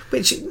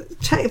 Which,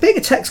 being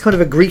a tech's kind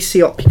of a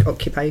greasy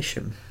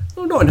occupation.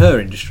 Well, not in her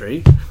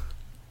industry.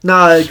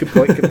 No, good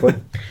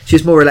point.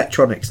 She's more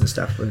electronics and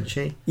stuff, wasn't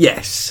she?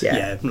 Yes. Yeah.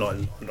 Yeah, not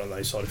on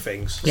those side of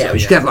things. Yeah, So,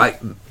 but you can have like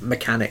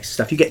mechanics and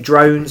stuff. You get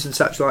drones and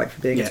such like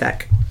for being a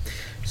tech.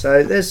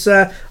 So there's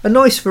a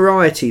nice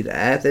variety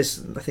there. I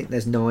think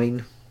there's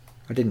 9.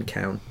 I didn't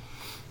count.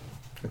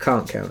 I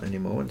can't count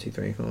anymore. 1, 2,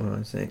 3, 4,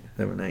 5, 6,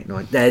 7, 8,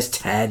 9. There's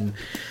 10.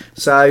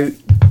 So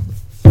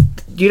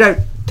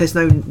there's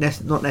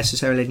not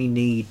necessarily any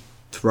need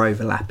to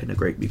overlap in a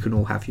group. You can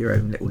all have your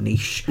own little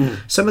niche.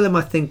 Some of them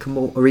I think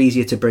are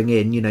easier to bring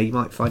in. You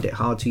might find it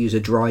hard to use a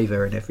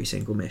driver in every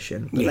single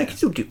mission, but they can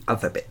still do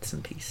other bits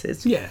and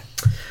pieces. Yeah.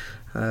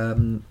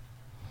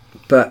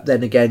 But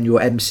then again,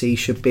 your MC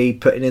should be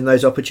putting in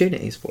those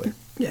opportunities for you.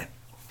 Yeah.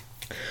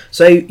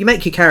 So you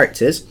make your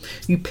characters,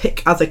 you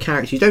pick other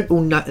characters. You don't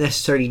all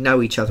necessarily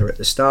know each other at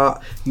the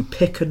start. You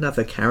pick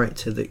another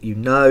character that you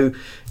know.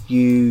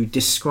 You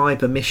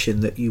describe a mission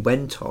that you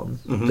went on,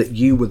 that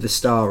you were the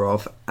star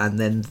of, and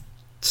then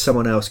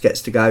someone else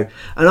gets to go.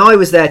 And I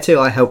was there too.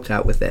 I helped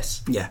out with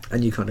this. Yeah.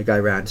 And you kind of go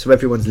around. So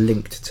everyone's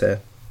linked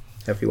to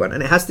everyone.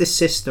 And it has this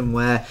system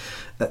where,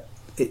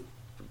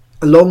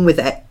 along with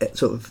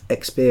sort of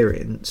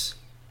experience,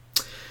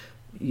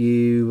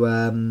 you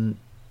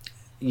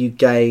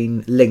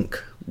gain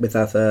link with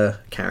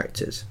other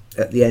characters.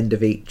 At the end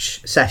of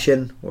each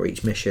session or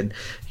each mission,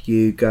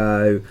 you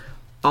go,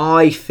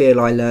 I feel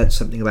I learnt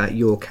something about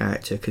your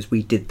character because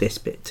we did this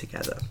bit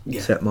together.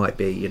 Yeah. So it might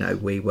be,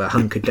 we were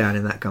hunkered down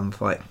in that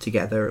gunfight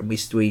together and we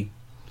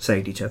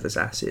saved each other's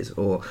asses.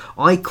 Or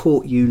I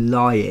caught you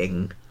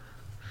lying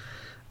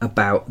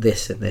about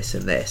this and this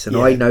and this, and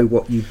I know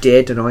what you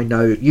did, and I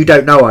know you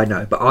don't know I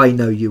know, but I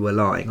know you were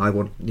lying. I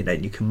want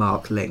you can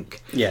mark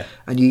link,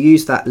 and you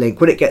use that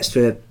link when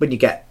you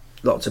get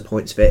lots of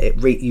points of it.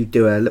 You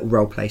do a little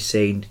role play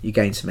scene, you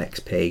gain some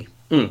XP,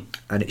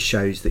 and it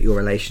shows that your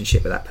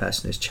relationship with that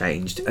person has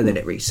changed, and then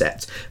it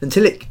resets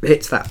until it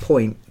hits that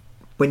point.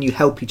 When you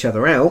help each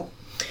other out,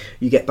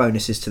 you get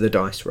bonuses to the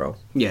dice roll,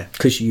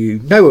 because you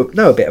know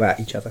a bit about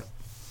each other.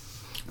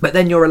 But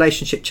then your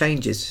relationship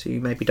changes, so you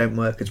maybe don't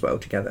work as well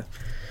together.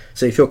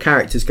 So if your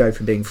characters go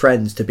from being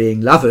friends to being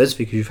lovers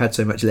because you've had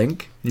so much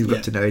link, you've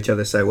got to know each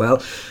other so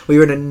well, or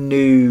you're in a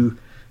new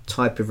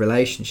type of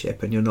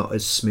relationship and you're not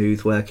as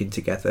smooth working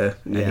together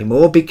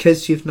anymore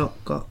because you've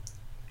not got,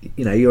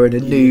 you're in a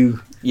new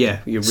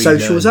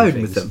social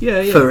zone with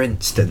them, for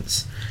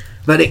instance.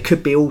 But it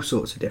could be all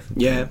sorts of different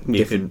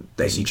different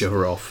things. Each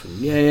other off.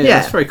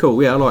 That's very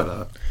cool. I like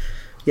that.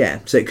 Yeah,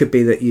 so it could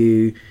be that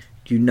you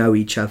know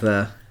each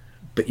other,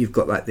 but you've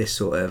got like this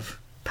sort of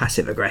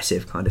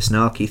passive-aggressive kind of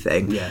snarky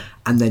thing,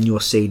 and then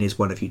your scene is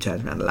one of you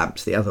turns around and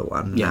lamps the other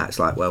one, and that's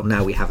like, well,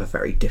 now we have a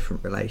very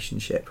different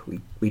relationship.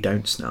 We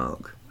don't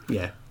snark.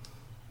 Yeah.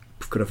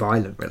 We've got a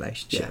violent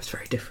relationship. It's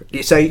very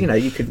different. So,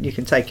 you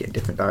can take it in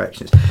different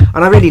directions.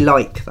 And I really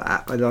like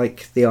that. I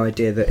like the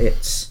idea that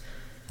it's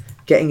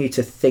getting you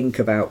to think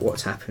about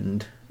what's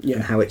happened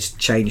and how it's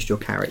changed your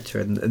character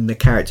and the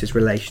characters'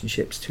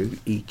 relationships to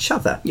each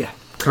other. Yeah.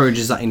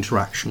 Encourages that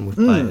interaction with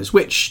players,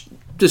 which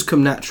does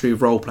come naturally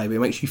with roleplay, but it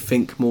makes you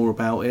think more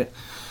about it,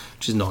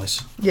 which is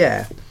nice.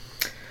 Yeah.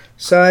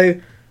 So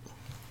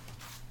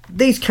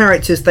these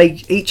characters,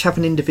 they each have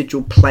an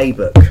individual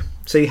playbook.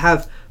 So you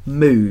have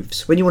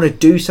moves. When you want to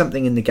do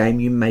something in the game,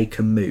 you make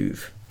a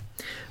move.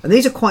 And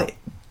these are quite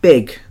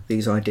big,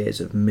 these ideas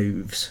of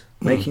moves.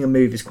 Making a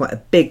move is quite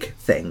a big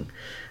thing.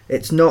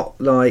 It's not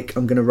like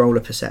I'm going to roll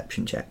a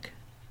perception check.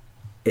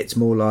 It's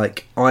more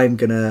like I'm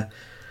going to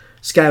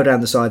scale down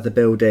the side of the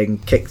building,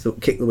 kick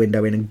the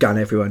window in and gun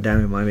everyone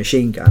down with my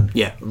machine gun.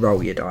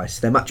 Roll your dice.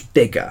 They're much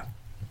bigger.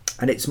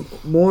 And it's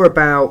more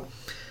about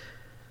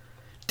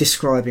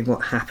describing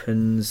what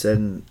happens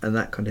and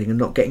that kind of thing, and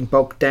not getting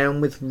bogged down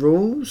with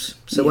rules.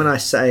 So Yeah. when I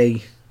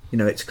say,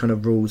 it's kind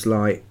of rules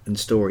light and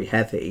story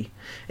heavy,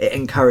 it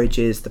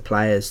encourages the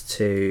players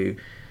to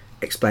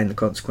explain the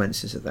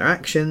consequences of their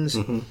actions.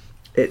 Mm-hmm.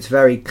 It's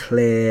very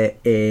clear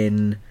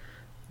in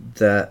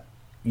that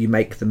you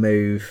make the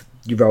move,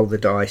 you roll the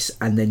dice,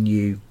 and then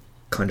you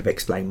kind of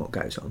explain what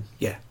goes on.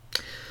 Yeah.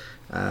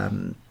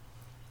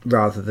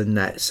 Rather than,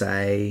 let's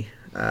say,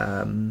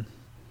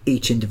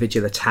 each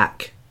individual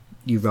attack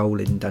you roll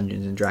in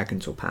Dungeons and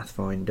Dragons or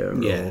Pathfinder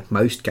or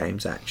most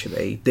games,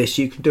 actually. This,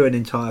 you can do an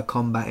entire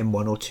combat in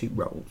 1 or 2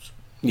 rolls.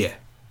 Yeah.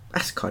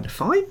 That's kind of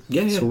fine.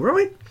 Yeah, it's yeah. all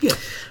right.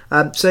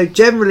 Yeah. So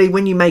generally,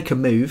 when you make a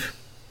move,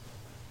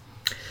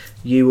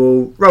 you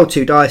will roll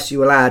 2 dice. You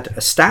will add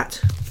a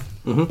stat.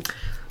 Mm-hmm.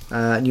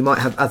 And you might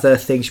have other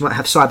things. You might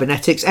have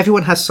cybernetics.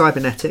 Everyone has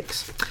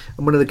cybernetics.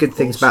 And one of the good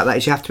things about that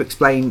is you have to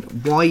explain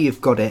why you've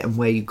got it and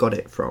where you got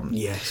it from.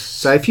 Yes.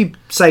 So if you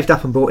saved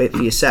up and bought it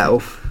for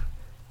yourself,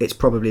 it's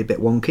probably a bit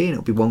wonky, and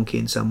it'll be wonky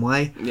in some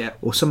way. Yeah.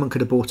 Or someone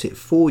could have bought it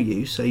for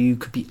you, so you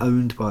could be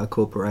owned by a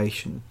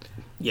corporation.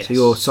 Yes. So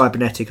your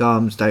cybernetic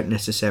arms don't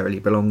necessarily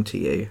belong to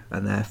you,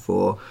 and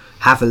therefore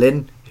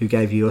Haviland, who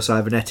gave you your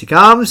cybernetic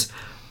arms,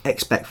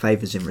 expect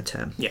favours in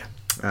return. Yeah.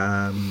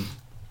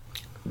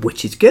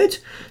 Which is good.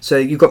 So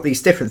you've got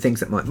these different things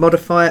that might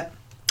modify it.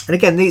 And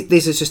again,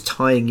 these are just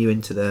tying you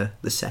into the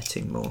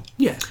setting more.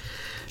 Yeah.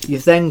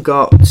 You've then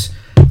got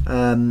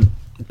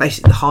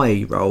basically the higher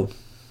you roll,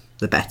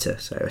 the better.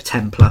 So a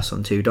 10 plus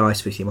on 2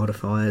 dice with your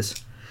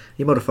modifiers.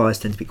 Your modifiers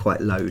tend to be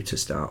quite low to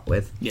start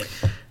with. Yeah.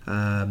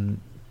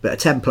 But a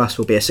 10 plus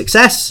will be a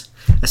success.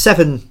 A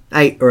 7,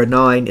 8 or a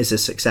 9 is a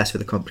success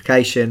with a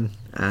complication,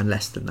 and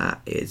less than that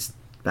is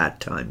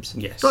bad times.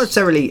 Yes. Not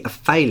necessarily a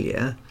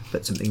failure,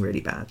 but something really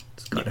bad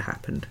has kind of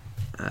happened.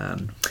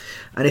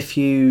 And if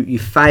you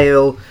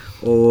fail,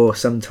 or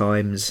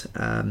sometimes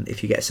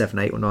if you get a 7,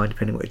 8 or 9,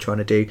 depending on what you're trying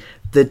to do,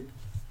 the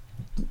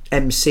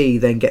MC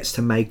then gets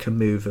to make a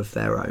move of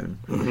their own.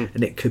 Mm-hmm.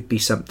 And it could be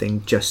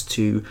something just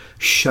to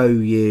show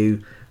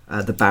you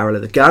the barrel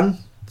of the gun.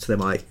 So they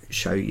might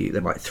show you, they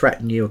might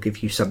threaten you or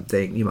give you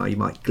something. You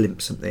might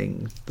glimpse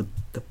something.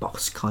 The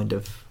boss kind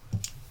of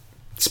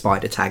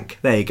spider tank.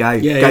 There you go.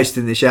 Yeah, Ghost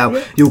in the Shell.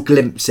 Yeah. You'll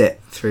glimpse it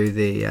through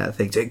the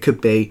things. It could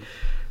be,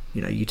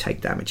 you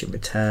take damage in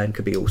return.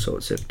 Could be all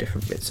sorts of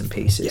different bits and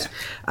pieces. Yeah.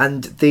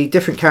 And the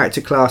different character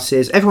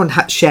classes, everyone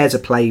shares a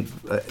play.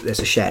 There's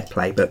a shared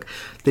playbook.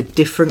 The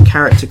different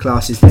character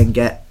classes then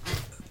get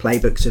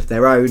playbooks of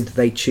their own.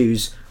 They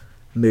choose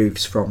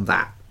moves from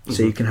that. So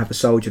Mm-hmm. you can have a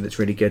soldier that's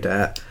really good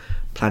at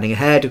planning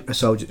ahead, a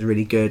soldier that's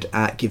really good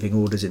at giving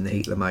orders in the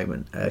heat of the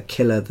moment, a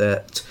killer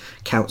that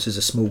counts as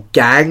a small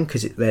gang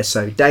because they're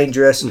so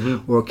dangerous,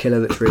 Mm-hmm. or a killer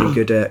that's really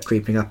good at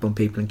creeping up on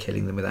people and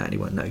killing them without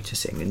anyone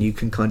noticing. And you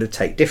can kind of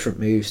take different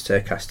moves to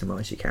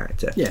customise your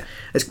character. Yeah.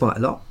 It's quite a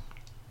lot.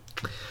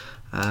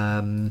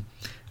 And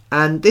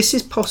this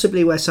is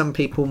possibly where some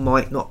people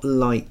might not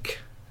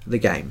like the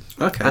game.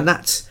 Okay. And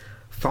that's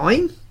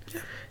fine,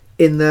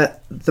 in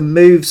that the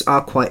moves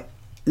are quite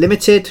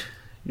limited.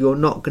 You're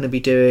not going to be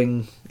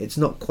doing, it's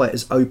not quite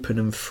as open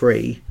and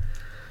free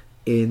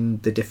in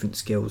the different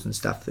skills and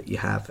stuff that you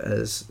have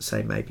as,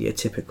 say, maybe a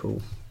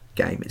typical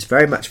game. It's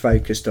very much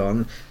focused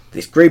on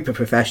this group of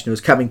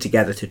professionals coming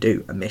together to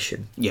do a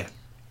mission. Yeah.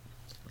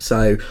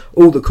 So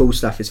all the cool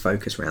stuff is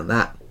focused around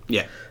that.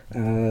 Yeah.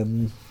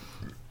 And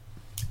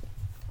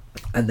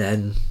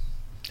then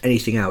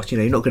anything else,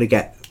 you're not going to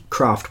get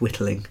craft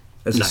whittling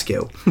as a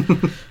skill,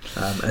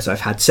 as I've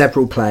had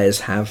several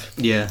players have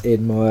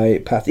in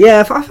my path.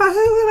 Yeah, I've had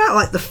about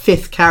like the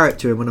 5th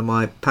character in one of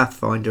my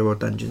Pathfinder or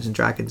Dungeons and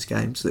Dragons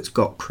games that's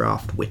got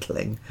craft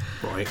whittling.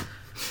 Right.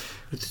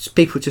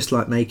 People just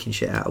like making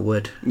shit out of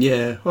wood.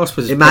 Yeah. I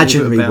suppose it's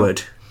Imaginary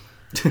wood.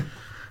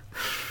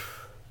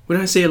 We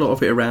don't see a lot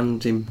of it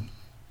around in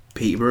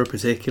Peterborough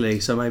particularly,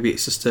 so maybe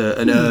it's just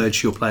an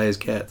urge your players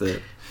get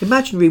that.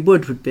 Imaginary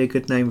wood would be a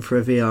good name for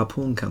a VR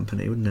porn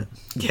company, wouldn't it?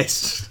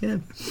 Yes. Yeah.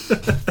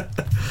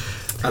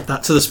 Add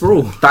that to the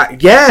sprawl.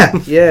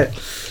 Yeah.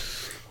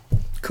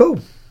 Cool.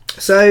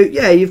 So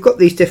yeah, you've got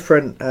these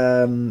different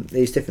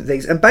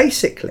things, and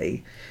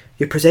basically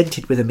you're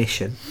presented with a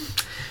mission,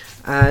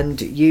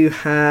 and you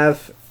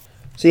have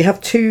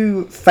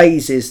 2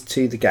 phases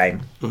to the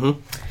game. Mm-hmm.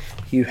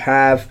 You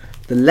have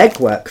the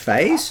legwork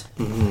phase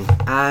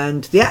Mm-hmm.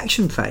 and the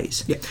action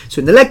phase. Yeah. So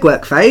in the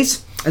legwork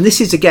phase, and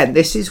this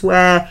is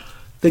where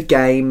the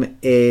game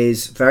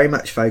is very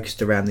much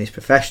focused around these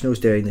professionals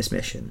doing this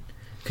mission,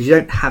 because you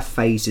don't have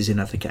phases in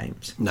other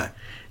games. No.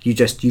 You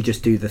just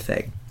do the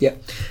thing. Yeah.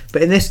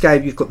 But in this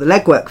game, you've got the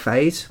legwork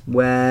phase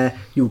where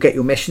you'll get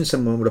your mission.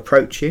 Someone will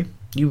approach you.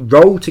 You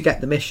roll to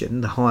get the mission.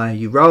 The higher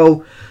you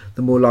roll,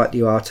 the more likely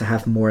you are to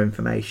have more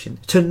information,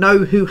 to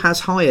know who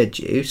has hired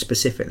you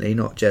specifically,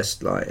 not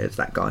just like it's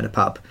that guy in a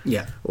pub,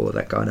 or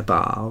that guy in a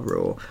bar,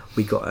 or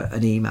we got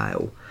an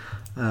email.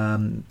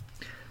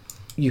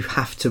 You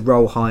have to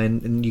roll high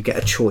and you get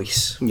a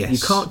choice. Yes. You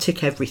can't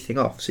tick everything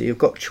off, so you've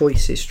got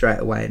choices straight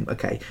away. And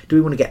okay, do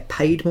we want to get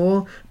paid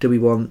more? Do we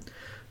want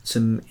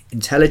some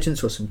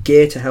intelligence or some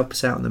gear to help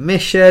us out on the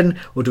mission,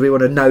 or do we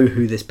want to know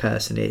who this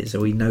person is? Are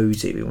we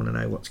nosy? We want to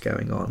know what's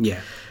going on.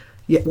 Yeah.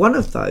 Yet one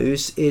of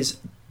those is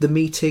the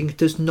meeting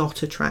does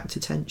not attract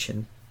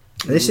attention.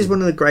 And this is one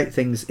of the great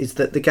things, is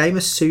that the game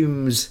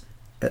assumes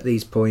at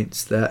these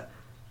points that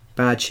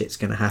bad shit's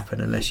going to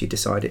happen unless you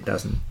decide it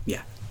doesn't.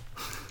 Yeah.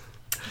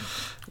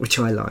 Which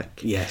I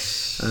like.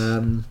 Yes.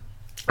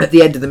 At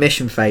the end of the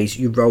mission phase,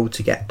 you roll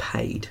to get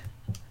paid.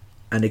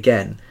 And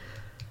again,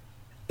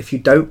 if you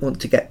don't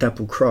want to get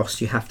double crossed,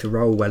 you have to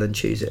roll well and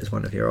choose it as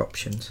one of your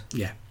options.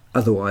 Yeah.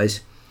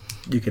 Otherwise,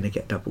 you're going to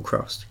get double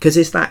crossed. Because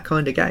it's that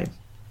kind of game.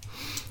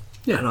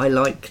 Yeah. And I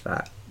like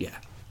that. Yeah.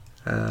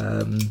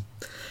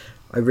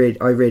 I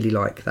really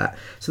like that.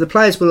 So the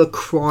players will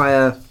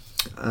acquire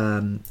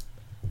a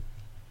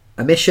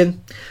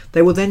mission.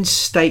 They will then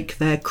stake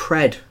their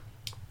cred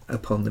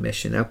upon the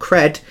mission. Now,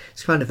 cred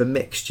is kind of a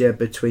mixture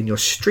between your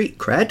street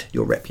cred,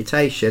 your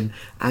reputation,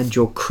 and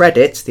your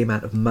credits, the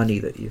amount of money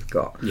that you've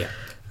got. Yeah.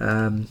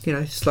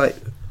 It's like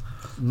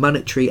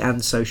monetary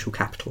and social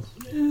capital.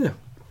 Yeah.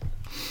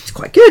 It's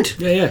quite good.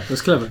 Yeah,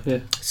 that's clever.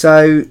 Yeah.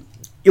 So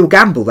you'll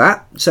gamble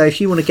that. So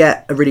if you want to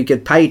get a really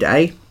good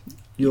payday,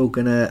 you're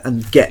gonna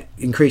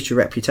increase your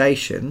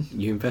reputation.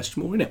 You invest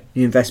more in it.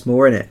 You invest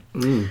more in it.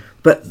 Mm.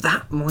 But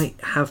that might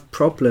have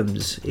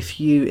problems if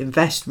you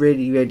invest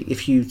really.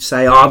 If you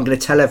say, "Oh, I'm going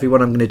to tell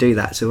everyone I'm going to do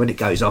that," so when it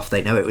goes off,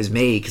 they know it was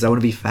me because I want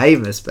to be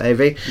famous,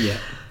 baby. Yeah.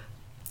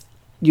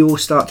 You will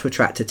start to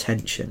attract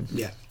attention.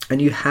 Yeah.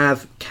 And you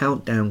have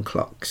countdown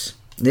clocks.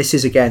 This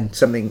is again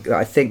something that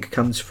I think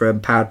comes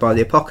from Powered by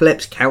the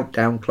Apocalypse.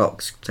 Countdown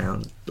clocks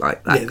sound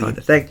like that kind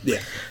of thing.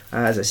 Yeah.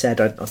 As I said,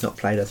 I've not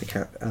played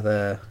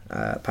other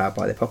Powered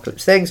by the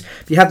Apocalypse things.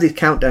 But you have these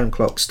countdown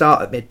clocks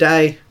start at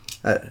midday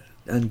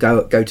and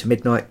go to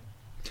midnight.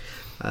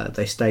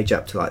 They stage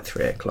up to like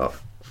 3 o'clock.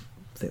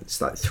 I think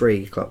it's like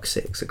 3 o'clock,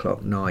 6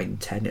 o'clock, 9,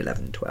 10,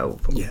 11,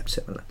 12, or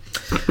similar.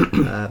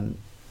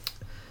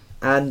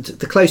 And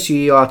the closer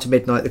you are to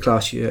midnight, the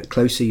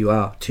closer you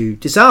are to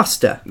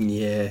disaster.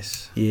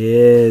 Yes.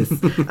 Yes.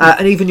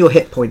 And even your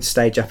hit points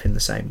stage up in the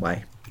same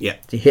way. Yeah.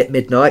 You hit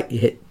midnight, you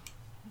hit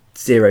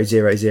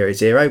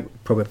 0,000,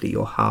 probably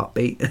your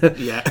heartbeat,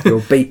 Yeah. your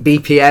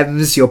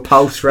BPMs, your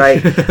pulse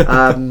rate.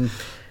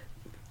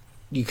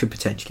 You could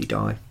potentially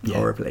die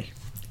horribly.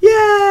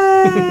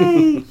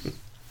 Yay!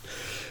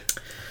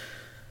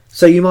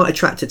 So you might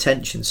attract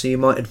attention. So you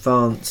might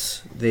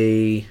advance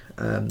the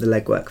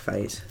legwork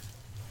phase.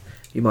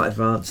 You might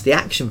advance the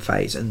action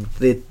phase, and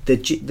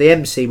the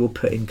MC will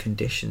put in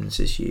conditions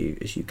as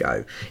you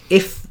go.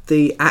 If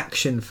the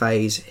action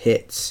phase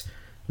hits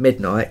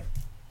midnight,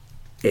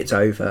 it's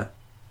over.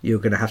 You're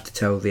going to have to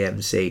tell the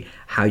MC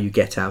how you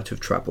get out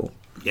of trouble.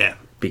 Yeah.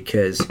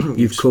 Because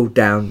you've called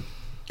down.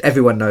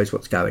 Everyone knows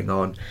what's going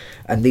on,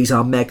 and these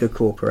are mega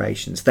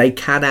corporations. They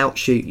can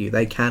outshoot you.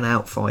 They can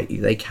outfight you.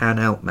 They can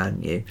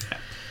outman you. Yeah.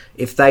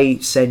 If they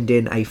send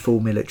in a full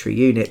military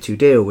unit to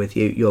deal with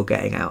you, you're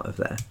getting out of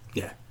there.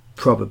 Yeah.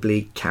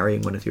 Probably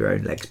carrying one of your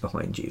own legs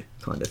behind you,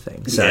 kind of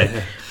thing. So,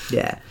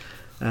 yeah.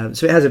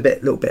 So it has a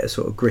little bit of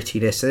sort of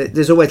grittiness.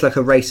 There's always like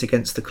a race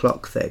against the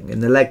clock thing. In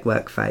the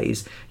legwork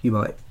phase, you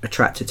might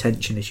attract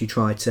attention as you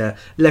try to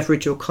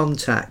leverage your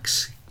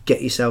contacts,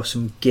 get yourself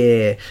some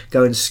gear,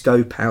 go and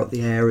scope out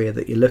the area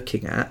that you're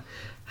looking at.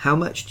 How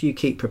much do you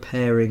keep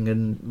preparing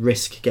and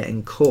risk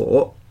getting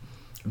caught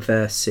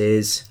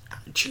versus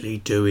actually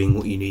doing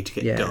what you need to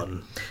get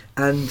done?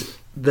 And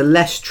the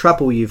less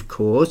trouble you've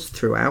caused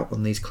throughout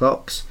on these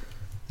clocks,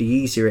 the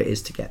easier it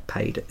is to get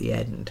paid at the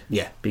end.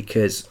 Yeah.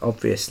 Because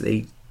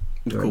obviously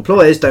your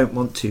employers don't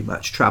want too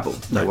much trouble.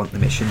 They want the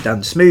mission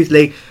done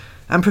smoothly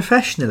and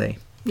professionally.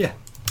 Yeah.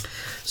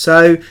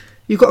 So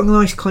you've got a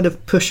nice kind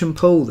of push and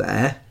pull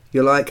there.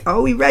 You're like,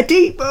 are we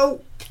ready?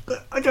 Well,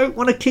 I don't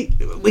want to keep...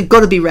 We've got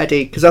to be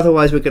ready, because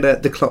otherwise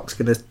the clock's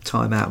going to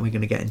time out and we're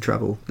going to get in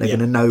trouble. They're going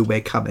to know we're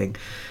coming.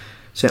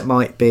 So it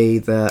might be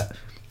that,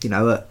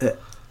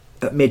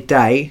 at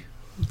midday,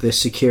 the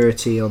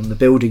security on the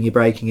building you're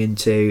breaking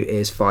into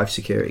is 5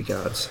 security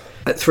guards.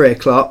 At 3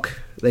 o'clock,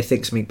 they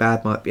think something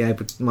bad might be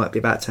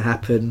about to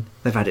happen.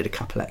 They've added a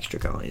couple extra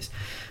guys.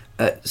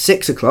 At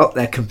 6 o'clock,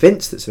 they're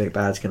convinced that something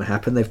bad's going to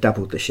happen. They've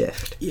doubled the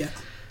shift. Yeah.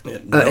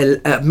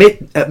 At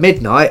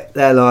midnight,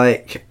 they're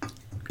like,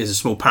 is a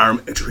small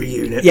paramilitary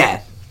unit.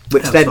 Yeah,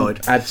 which outside.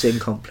 Then adds in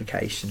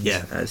complications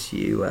as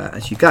you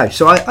go.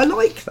 So I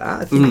like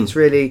that. I think it's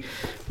really,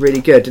 really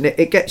good, and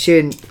it gets you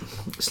in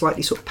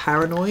slightly sort of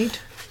paranoid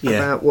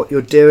about what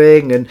you're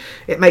doing, and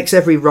it makes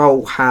every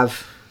roll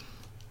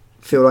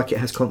feel like it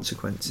has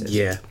consequences.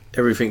 Yeah,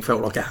 everything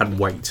felt like it had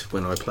weight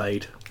when I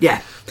played.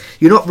 Yeah,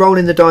 you're not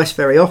rolling the dice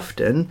very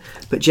often,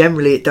 but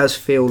generally it does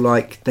feel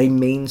like they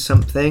mean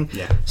something.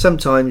 Yeah.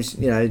 Sometimes,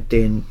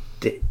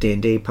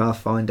 D&D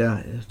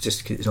Pathfinder,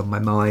 just because it's on my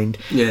mind.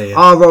 Yeah.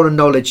 I'll roll a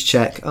knowledge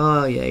check.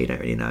 Oh, yeah, you don't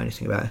really know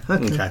anything about it.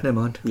 Okay, never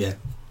mind. Yeah.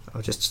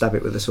 I'll just stab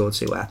it with a sword,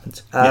 see what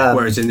happens.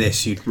 Whereas in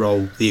this, you'd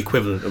roll the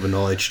equivalent of a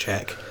knowledge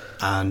check,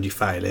 and you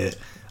fail it,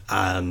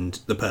 and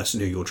the person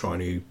who you're trying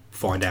to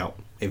find out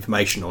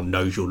information on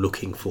knows you're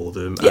looking for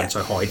them, Yeah. and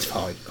so hides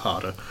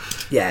harder.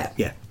 Yeah.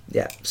 Yeah.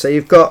 Yeah. So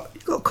you've got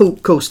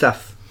cool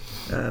stuff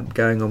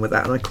going on with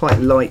that, and I quite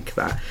like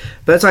that.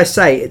 But as I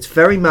say, it's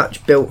very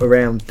much built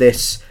around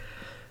this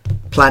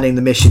planning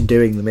the mission,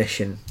 doing the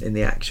mission in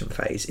the action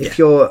phase. If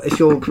you're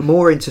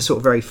more into sort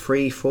of very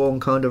free form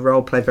kind of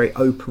role play, very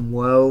open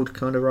world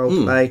kind of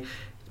role play,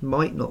 it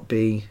might not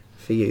be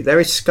for you. There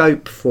is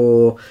scope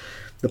for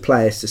the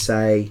players to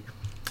say,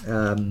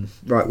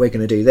 right, we're going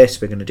to do this,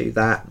 we're going to do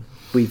that.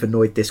 We've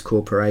annoyed this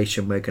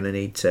corporation, we're going to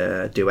need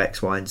to do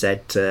X, Y and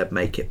Z to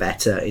make it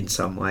better in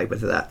some way,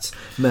 whether that's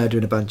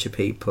murdering a bunch of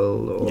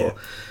people or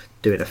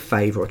doing a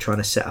favour or trying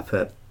to set up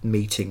a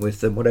meeting with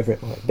them, whatever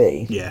it might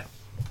be. Yeah.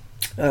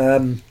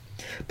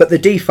 But the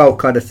default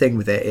kind of thing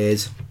with it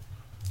is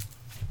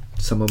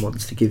someone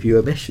wants to give you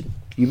a mission.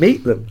 You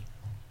meet them.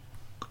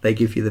 They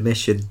give you the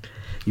mission.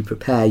 You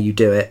prepare, you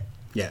do it.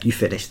 Yeah. You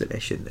finish the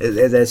mission.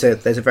 There's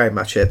a very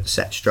much a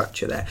set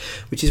structure there,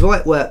 which is why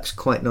it works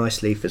quite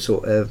nicely for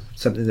sort of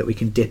something that we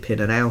can dip in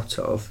and out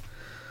of,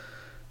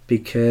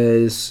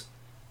 because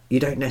you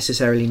don't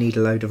necessarily need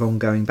a load of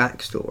ongoing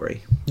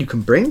backstory. You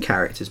can bring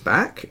characters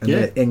back, and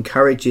it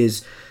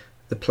encourages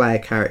the player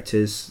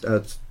characters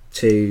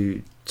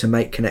to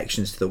make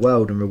connections to the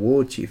world and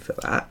rewards you for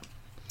that.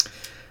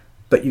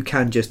 But you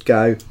can just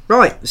go,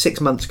 right, 6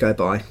 months go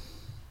by.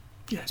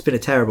 Yeah, it's been a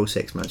terrible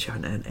 6 months. You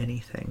haven't earned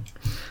anything.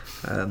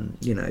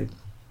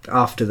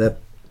 After the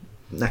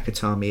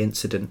Nakatami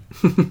incident,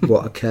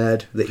 what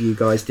occurred that you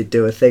guys did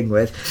do a thing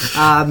with.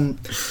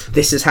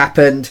 This has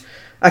happened.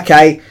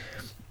 Okay,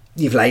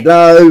 you've laid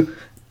low.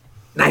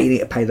 Now you need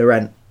to pay the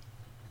rent.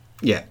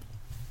 Yeah.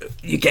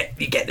 You get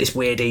this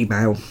weird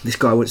email. This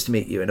guy wants to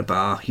meet you in a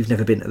bar. You've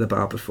never been to the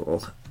bar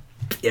before.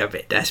 You're a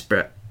bit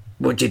desperate.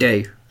 What'd you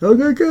do? I'll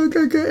go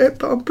get it,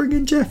 but I'm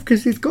bringing Jeff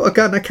because he's got a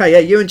gun. Okay, yeah,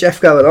 you and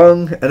Jeff go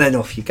along, and then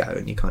off you go,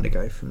 and you kind of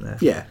go from there.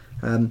 Yeah.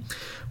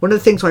 One of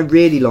the things I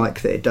really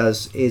like that it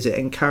does is it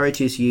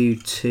encourages you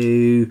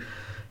to,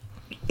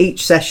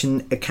 each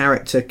session a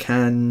character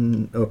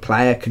or a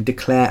player can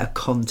declare a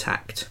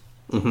contact.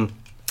 Mm-hmm.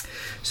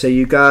 So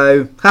you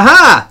go,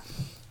 haha,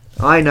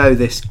 I know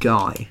this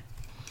guy,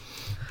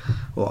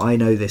 or I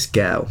know this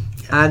girl.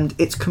 And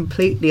it's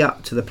completely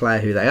up to the player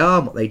who they are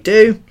and what they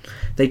do.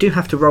 They do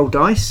have to roll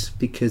dice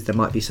because there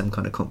might be some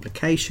kind of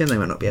complication. They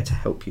might not be able to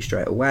help you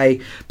straight away.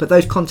 But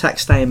those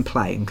contacts stay in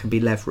play and can be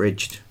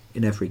leveraged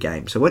in every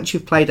game. So once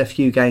you've played a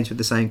few games with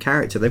the same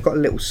character, they've got a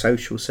little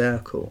social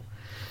circle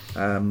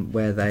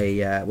where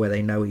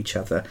they know each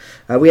other.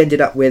 We ended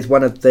up with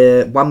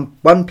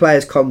one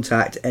player's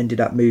contact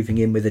ended up moving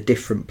in with a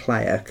different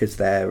player because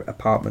their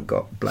apartment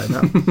got blown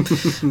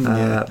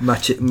up.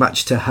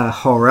 Much to her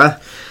horror.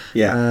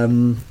 Yeah.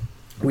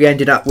 We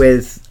ended up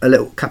with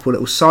a couple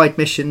little side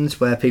missions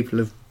where people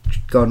have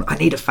gone, I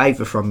need a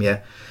favour from you.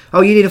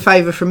 Oh, you need a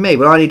favour from me?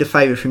 Well, I need a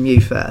favour from you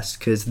first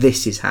because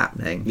this is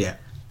happening. Yeah.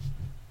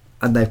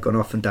 And they've gone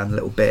off and done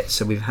little bits.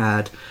 So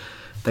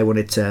they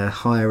wanted to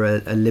hire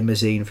a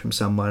limousine from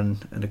someone,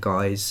 and a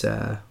guy's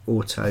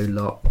auto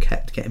lock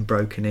kept getting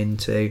broken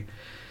into.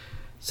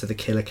 So the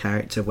killer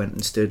character went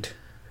and stood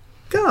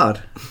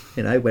guard,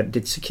 went and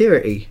did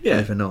security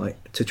overnight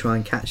to try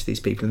and catch these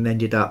people, and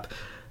ended up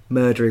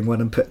murdering one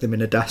and put them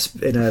in a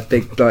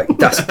big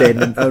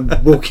dustbin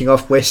and walking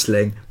off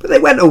whistling. But they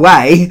went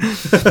away.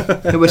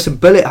 There were some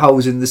bullet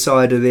holes in the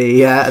side of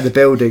the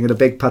building and a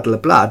big puddle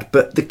of blood,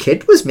 but the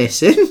kid was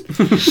missing.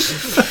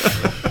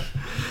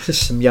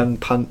 Just some young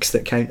punks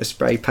that came to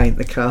spray paint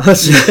the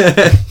cars.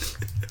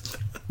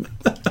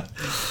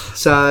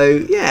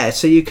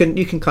 So you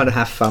can kind of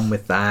have fun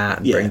with that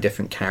and bring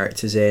different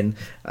characters in.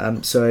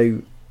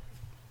 So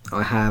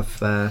I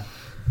have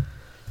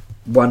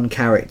one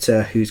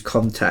character whose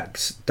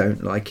contacts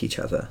don't like each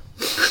other.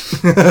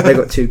 They've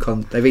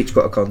got they've each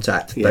got a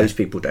contact. Yeah. Those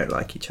people don't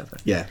like each other.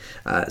 Yeah.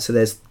 So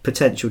there's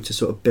potential to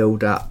sort of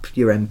build up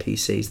your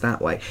NPCs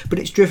that way, but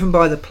it's driven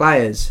by the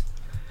players.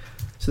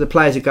 So the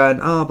players are going,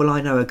 oh, well,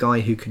 I know a guy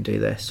who can do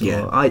this.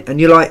 And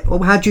you're like,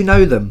 well, how do you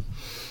know them?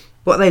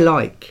 What are they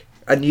like?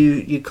 And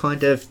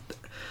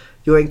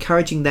you're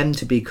encouraging them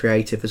to be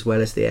creative as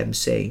well as the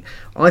MC.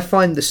 I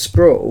find the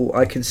sprawl,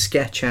 I can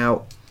sketch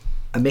out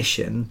a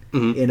mission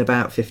in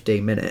about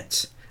 15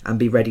 minutes and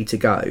be ready to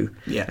go.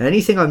 Yeah. And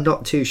anything I'm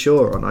not too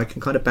sure on, I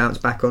can kind of bounce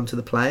back onto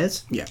the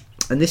players. Yeah.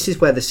 And this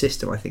is where the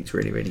system, I think, is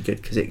really, really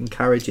good because it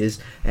encourages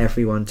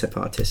everyone to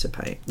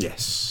participate.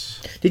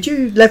 Yes. Did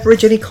you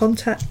leverage any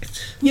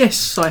contact?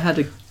 Yes, I had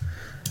a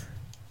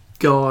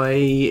guy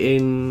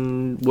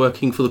in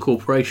working for the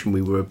corporation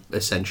we were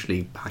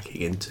essentially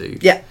hacking into.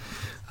 Yeah.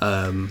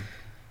 Who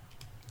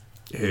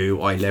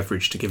I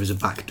leveraged to give us a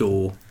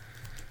backdoor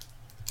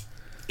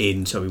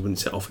in so we wouldn't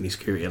set off any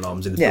security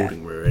alarms in the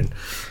building we were in.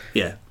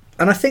 Yeah.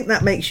 And I think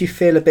that makes you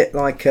feel a bit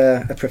like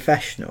a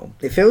professional.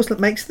 It feels like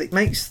makes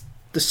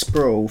the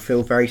sprawl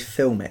feel very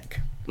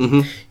filmic.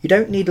 Mm-hmm. You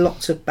don't need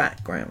lots of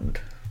background.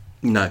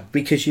 No.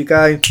 Because you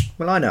go,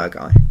 well, I know a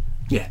guy.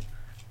 Yeah.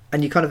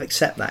 And you kind of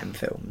accept that in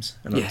films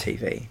and on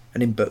TV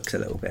and in books a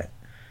little bit.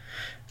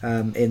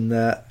 in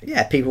the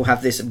people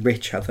have this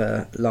rich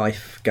other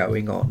life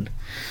going on.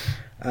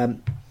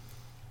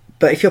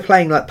 But if you're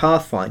playing like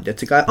Pathfinder,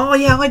 to go, oh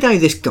yeah, I know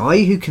this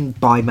guy who can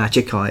buy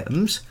magic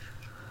items.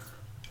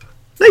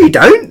 No, you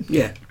don't.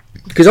 Yeah.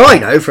 Because I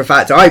know for a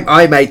fact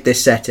I made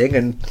this setting,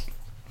 and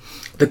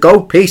the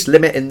gold piece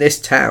limit in this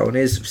town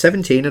is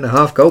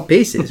 17.5 gold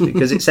pieces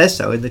because it says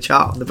so in the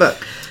chart on the book.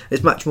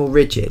 It's much more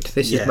rigid.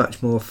 This is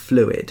much more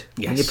fluid.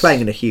 Yes. And you're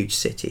playing in a huge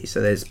city, so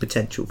there's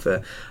potential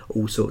for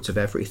all sorts of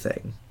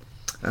everything.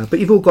 But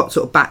you've all got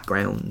sort of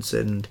backgrounds,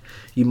 and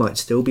you might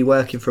still be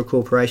working for a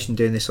corporation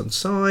doing this on the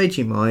side.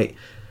 You might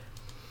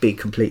be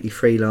completely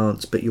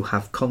freelance, but you'll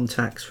have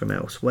contacts from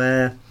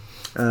elsewhere.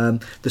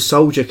 The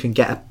soldier can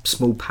get a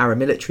small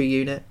paramilitary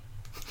unit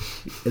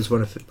as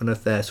one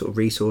of their sort of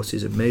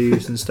resources and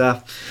moves and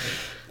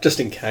stuff. Just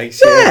in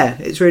case. Yeah,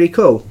 it's really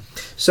cool.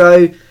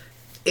 So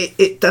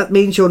that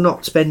means you're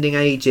not spending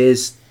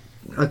ages.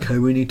 Okay,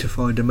 we need to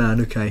find a man.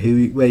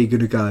 Okay, where are you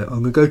going to go?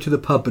 I'm going to go to the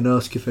pub and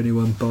ask if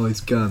anyone buys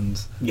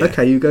guns. Yeah.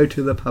 Okay, you go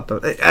to the pub.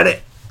 And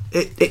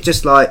it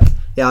just like,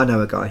 yeah, I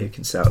know a guy who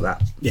can sell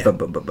that. Yeah. Bum,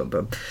 bum, bum, bum,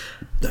 bum.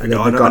 I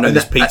know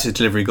this pizza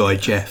delivery guy,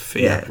 Jeff,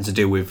 happens to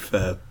deal with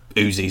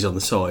Uzis on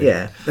the side.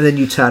 Yeah, and then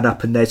you turn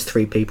up and there's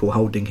 3 people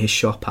holding his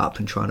shop up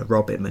and trying to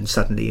rob him, and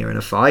suddenly you're in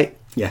a fight.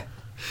 Yeah.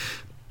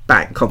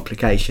 Bang,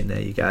 complication,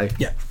 there you go.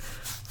 Yeah.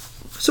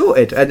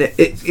 Sorted, and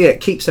it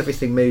keeps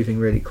everything moving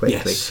really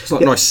quickly. Yes, it's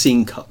like nice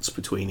scene cuts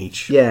between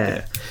each.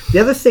 Yeah. The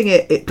other thing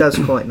it does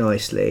quite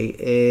nicely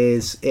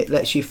is it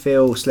lets you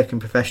feel slick and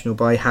professional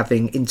by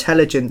having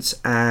intelligence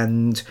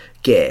and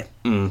gear.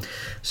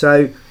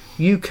 So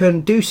you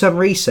can do some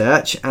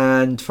research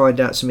and find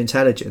out some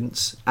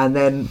intelligence, and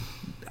then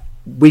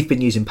we've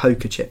been using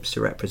poker chips to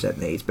represent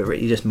these, but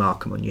really you just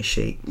mark them on your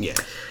sheet. Yeah.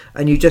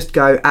 And you just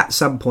go at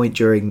some point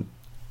during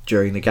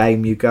the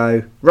game, you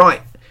go,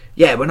 right,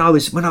 yeah, when I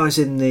was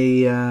in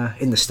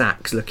the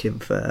stacks looking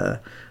for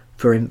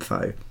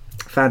info,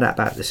 found out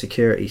about the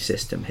security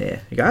system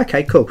here. You go,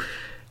 okay, cool.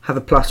 Have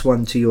a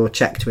 +1 to your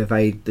check to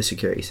evade the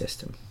security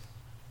system.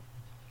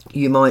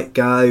 You might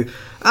go,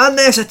 and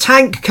there's a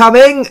tank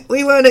coming.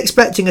 We weren't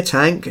expecting a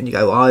tank. And you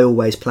go, I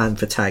always plan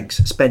for tanks.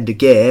 Spend a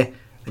gear,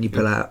 and you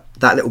pull out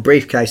that little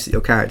briefcase that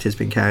your character's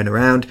been carrying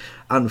around,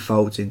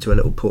 unfolds into a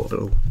little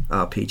portable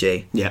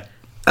RPG. Yeah.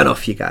 And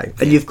off you go.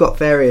 And you've got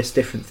various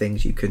different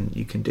things you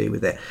can do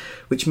with it,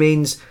 which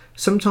means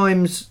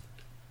sometimes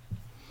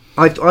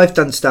I've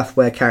done stuff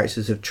where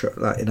characters have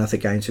like in other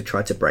games have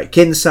tried to break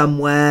in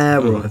somewhere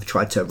or have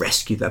tried to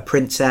rescue their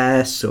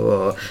princess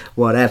or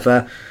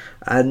whatever,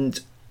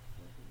 and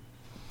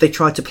they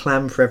try to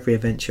plan for every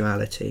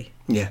eventuality.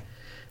 Yeah.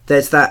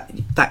 There's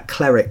that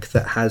cleric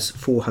that has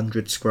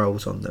 400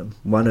 scrolls on them,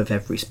 one of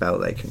every spell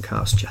they can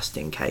cast just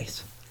in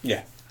case.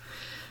 Yeah.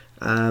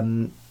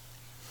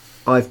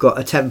 I've got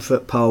a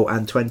 10-foot pole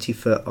and 20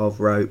 foot of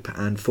rope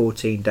and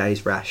 14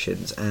 days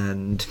rations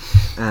and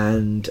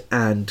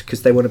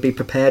because they want to be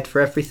prepared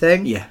for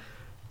everything. Yeah.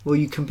 Well,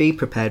 you can be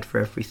prepared for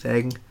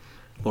everything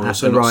or at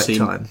the right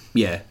time.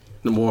 Yeah.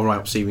 The more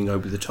without seeming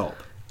over the top.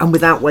 And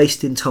without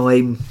wasting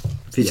time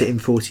visiting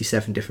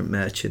 47 different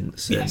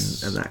merchants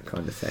and that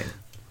kind of thing.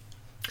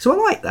 So I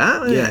like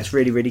that. I think that's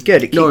really, really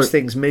good. It keeps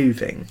things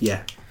moving.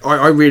 Yeah.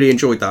 I really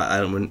enjoyed that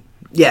element.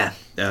 Yeah.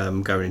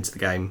 Going into the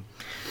game.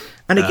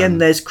 And again,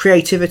 there's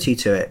creativity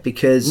to it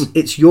because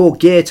it's your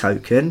gear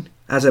token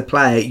as a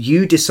player.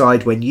 You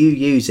decide when you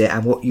use it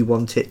and what you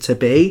want it to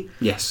be.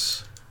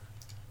 Yes.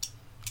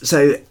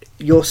 So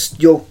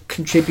you're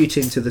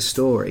contributing to the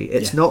story.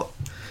 It's not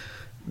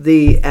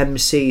the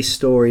MC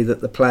story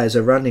that the players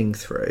are running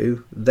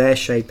through. They're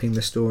shaping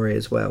the story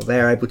as well.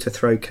 They're able to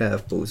throw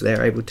curveballs.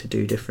 They're able to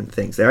do different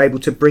things. They're able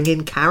to bring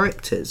in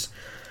characters.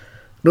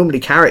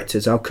 Normally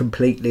characters are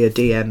completely a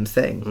DM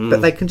thing,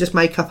 but they can just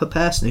make up a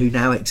person who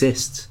now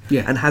exists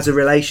and has a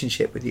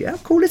relationship with you. How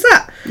cool is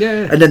that?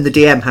 Yeah. And then the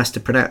DM has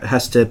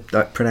to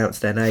pronounce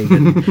their name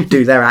and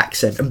do their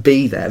accent and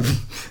be them.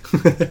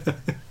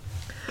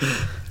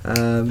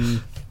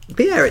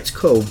 But yeah, it's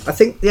cool. I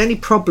think the only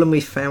problem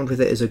we've found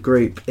with it as a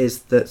group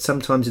is that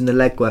sometimes in the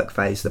legwork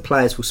phase, the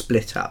players will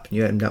split up and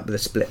you end up with a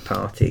split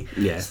party.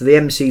 Yeah. So the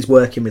MC's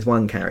working with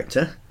one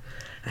character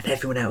and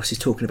everyone else is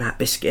talking about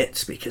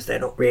biscuits because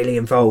they're not really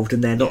involved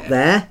and they're not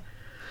there.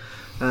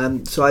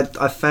 So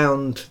I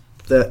found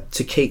that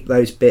to keep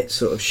those bits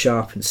sort of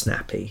sharp and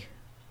snappy.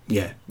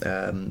 Yeah.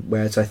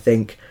 Whereas I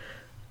think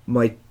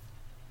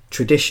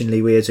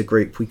traditionally we as a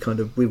group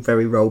we're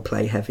very role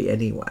play heavy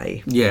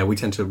anyway. Yeah, we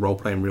tend to role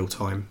play in real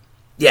time.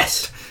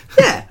 Yes.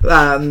 Yeah.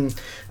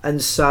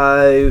 And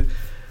so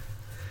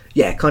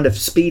kind of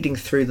speeding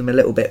through them a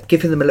little bit,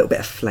 giving them a little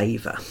bit of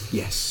flavour.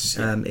 Yes.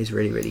 Is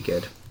really, really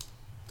good.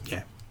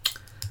 Yeah.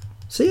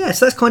 So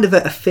that's kind of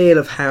a feel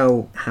of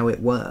how it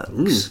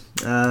works.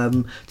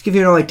 To give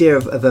you an idea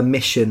of a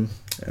mission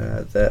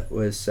that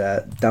was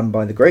done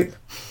by the group,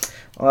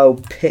 I'll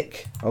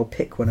pick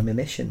one of my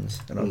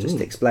missions and I'll just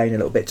explain a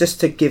little bit, just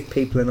to give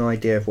people an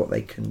idea of what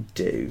they can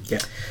do.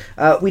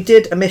 Yeah. We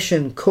did a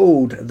mission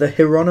called the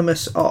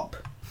Hieronymus Op,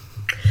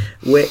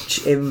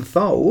 which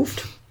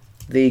involved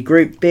the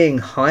group being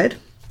hired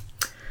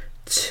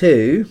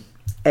to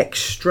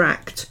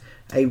extract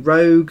a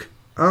rogue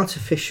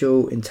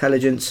artificial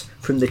intelligence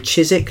from the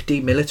Chiswick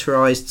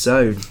demilitarized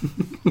zone.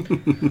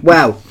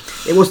 Well,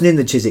 it wasn't in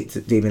the Chiswick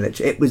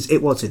demilitarized.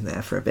 It was in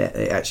there for a bit.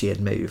 It actually had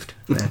moved.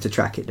 They had to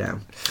track it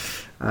down.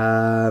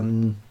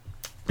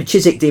 The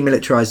Chiswick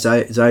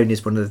demilitarized zone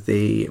is one of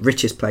the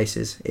richest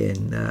places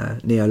in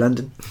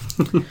Neo-London,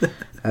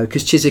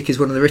 because Chiswick is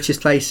one of the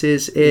richest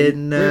places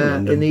in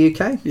the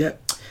UK. Yeah.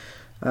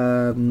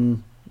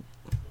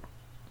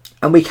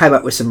 And we came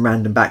up with some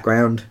random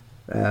background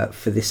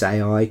for this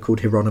AI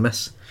called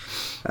Hieronymus.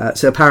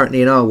 So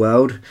apparently in our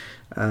world,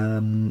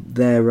 Hieronymus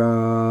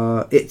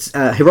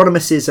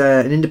is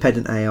an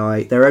independent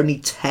AI. There are only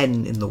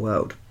 10 in the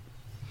world,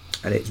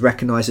 and it's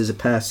recognised as a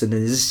person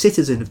and is a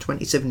citizen of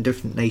 27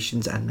 different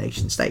nations and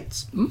nation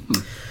states.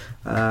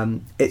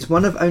 It's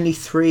one of only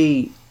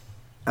 3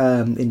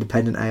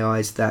 independent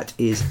AIs that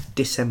is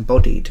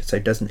disembodied, so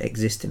doesn't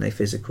exist in a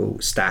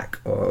physical stack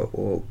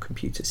or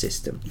computer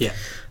system. Yeah.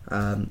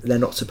 They're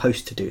not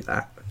supposed to do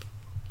that,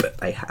 but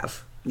they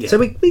have. Yeah. So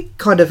we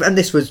kind of, and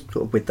this was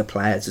sort of with the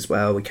players as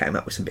well, we came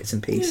up with some bits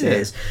and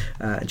pieces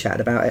and chatted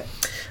about it.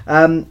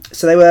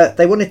 So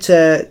they wanted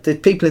to, the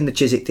people in the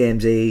Chiswick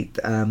DMZ,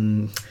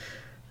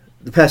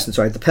 the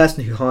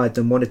person who hired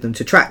them wanted them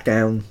to track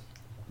down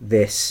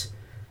this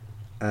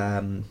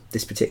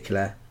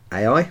particular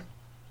AI.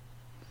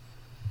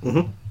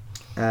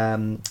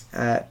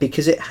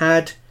 Because it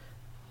had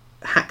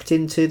hacked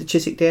into the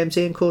Chiswick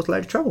DMZ and caused a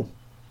load of trouble.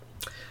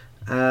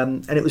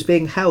 And it was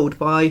being held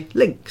by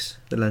Lynx,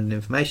 the London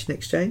Information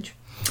Exchange.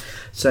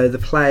 So the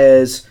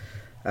players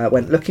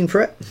went looking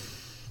for it,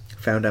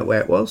 found out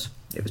where it was.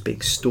 It was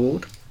being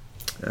stored,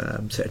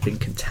 so it had been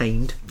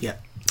contained. Yeah.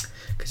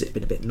 Because it had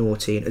been a bit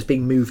naughty and it was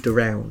being moved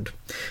around.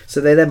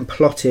 So they then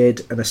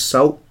plotted an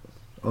assault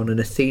on an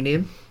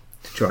Athenium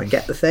to try and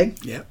get the thing.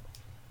 Yeah.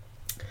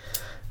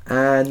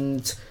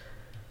 And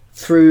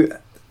through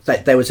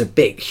that, there was a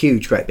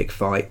great big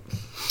fight.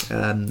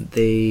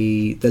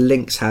 The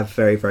Lynx have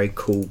very, very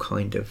cool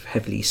kind of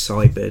heavily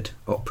cybered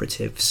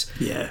operatives.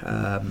 Yeah.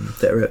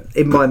 That are,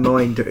 in my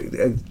mind,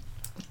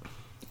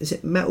 is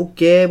it Metal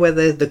Gear, where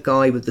the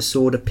guy with the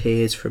sword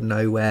appears from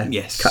nowhere,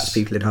 yes, cuts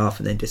people in half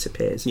and then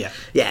disappears? Yeah.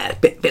 Yeah,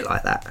 bit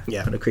like that.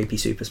 Yeah. Kind of creepy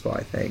super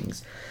spy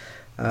things.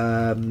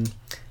 And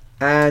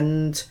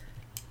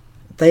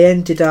they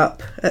ended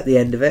up, at the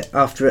end of it,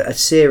 after a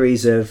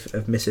series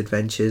of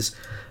misadventures,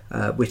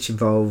 which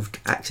involved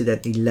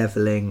accidentally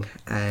levelling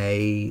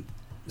a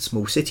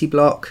small city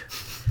block.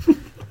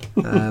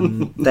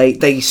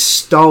 They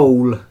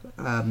stole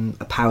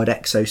a powered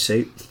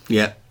exosuit.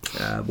 Yeah.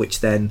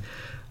 Which then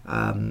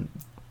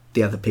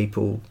the other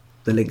people,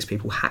 the Lynx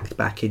people, hacked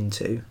back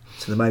into.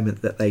 So the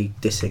moment that they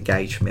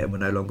disengaged from it and were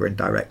no longer in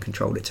direct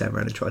control, it turned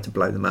around and tried to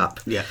blow them up.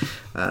 Yeah.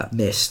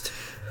 Missed.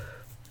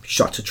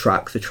 Shot a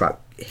truck. The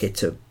truck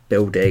hit a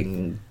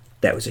building.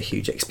 There was a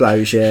huge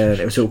explosion.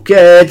 It was all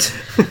good.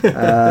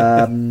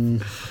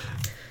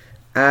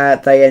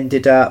 They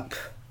ended up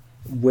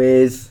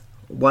with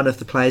one of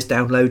the players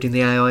downloading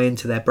the AI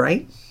into their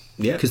brain.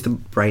 Yeah. Because the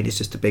brain is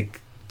just a big,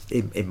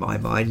 in my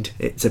mind,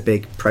 it's a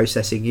big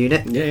processing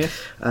unit. Yeah,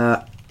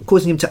 yeah.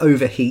 Causing him to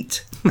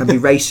overheat and be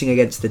racing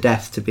against the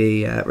death to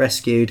be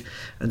rescued.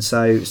 And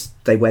so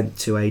they went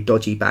to a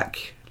dodgy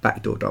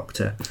backdoor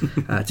doctor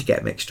to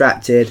get him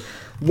extracted.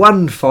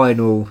 One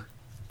final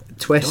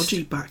twist.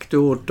 Dodgy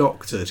backdoor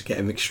doctor to get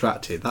him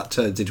extracted. That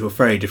turns into a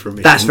very different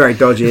mission. That's very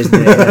dodgy, isn't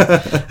it?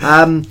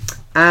 Yeah.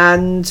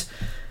 And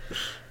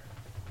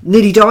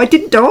nearly died.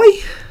 Didn't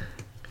die.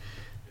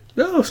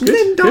 No, it's good.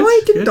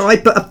 Didn't die,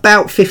 but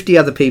about 50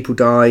 other people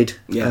died.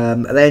 Yeah.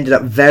 They ended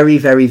up very,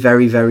 very,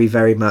 very, very,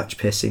 very much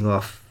pissing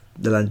off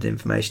the London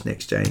Information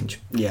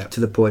Exchange. Yeah. To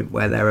the point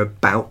where they're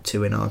about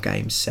to, in our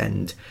game,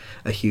 send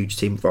a huge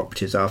team of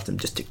operatives after them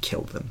just to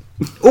kill them.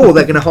 Or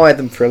they're going to hire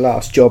them for a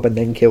last job and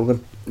then kill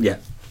them. Yeah.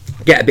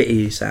 Get a bit of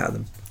use out of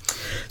them.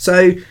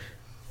 So,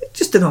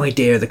 just an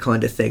idea of the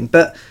kind of thing.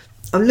 But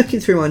I'm looking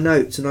through my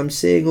notes and I'm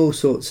seeing all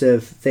sorts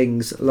of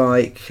things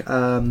like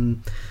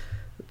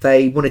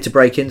they wanted to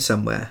break in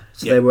somewhere.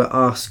 So Yeah. they were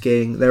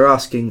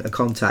asking a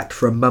contact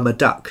from Mama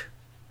Duck,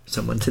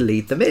 someone to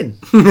lead them in.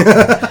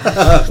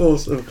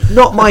 Awesome.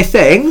 Not my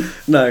thing.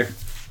 No.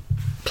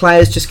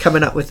 Players just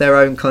coming up with their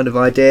own kind of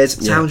ideas.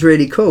 Yeah. Sounds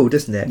really cool,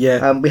 doesn't it?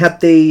 Yeah. We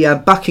had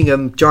the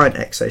Buckingham giant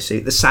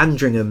exosuit. The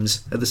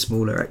Sandringhams are the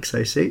smaller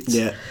exosuits.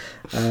 Yeah.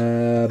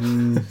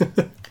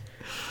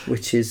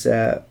 Which is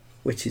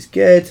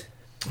good.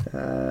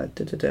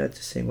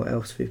 Just seeing what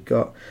else we've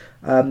got.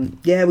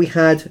 We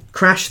had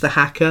Crash the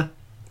hacker.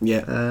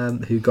 Yeah.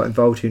 Who got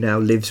involved, who now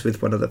lives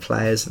with one of the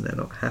players and they're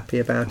not happy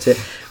about it.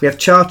 We have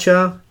Char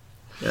Char,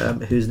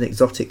 who's an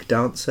exotic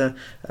dancer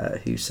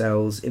who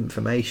sells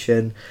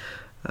information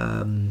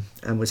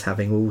and was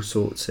having all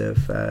sorts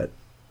of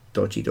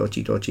dodgy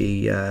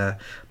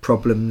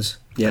problems,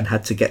 and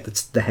had to get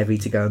the heavy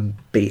to go and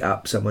beat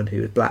up someone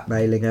who was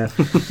blackmailing her.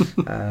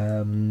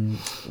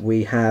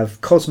 We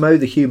have Cosmo,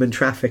 the human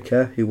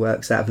trafficker, who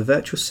works out of a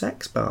virtual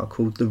sex bar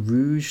called the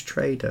Rouge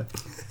Trader.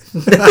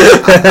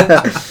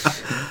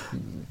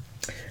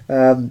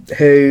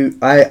 Who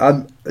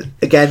I'm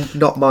again,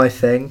 not my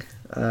thing.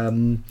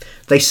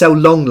 They sell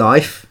Long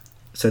Life,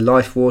 so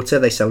Life Water.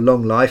 They sell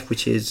Long Life,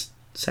 which is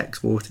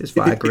sex waters,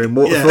 Viagra in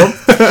water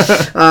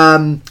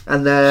form.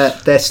 And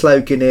their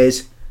slogan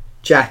is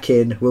 "Jack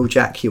in, we'll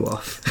jack you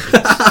off."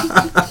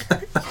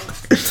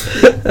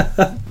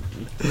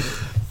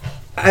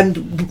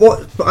 And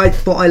what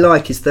I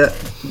like is that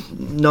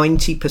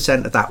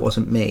 90% of that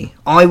wasn't me.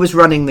 I was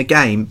running the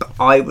game, but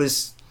I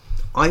was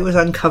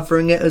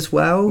uncovering it as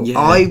well.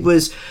 Yeah.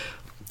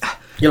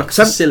 You're like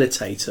a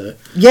facilitator.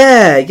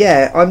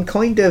 Yeah.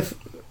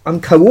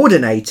 I'm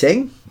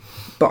coordinating,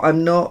 but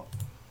I'm not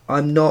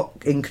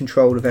in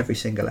control of every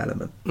single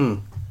element.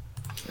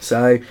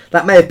 So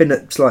that may have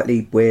been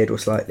slightly weird or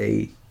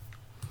slightly,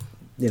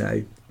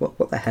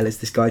 what the hell is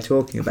this guy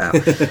talking about?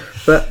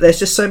 But there's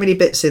just so many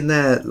bits in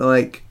there,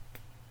 like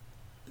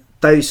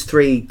those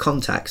 3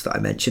 contacts that I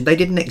mentioned. They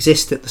didn't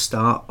exist at the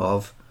start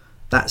of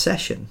that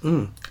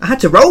session. I had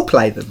to role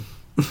play them.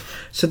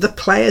 So the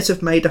players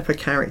have made up a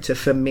character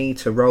for me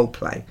to role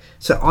play.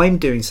 So I'm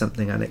doing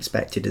something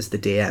unexpected as the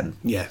DM.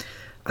 Yeah.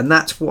 And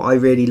that's what I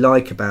really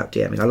like about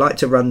DMing. I like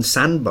to run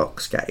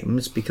sandbox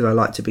games because I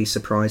like to be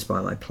surprised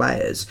by my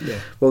players. Yeah.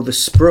 Well, the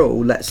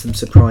Sprawl lets them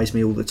surprise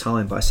me all the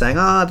time by saying,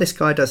 this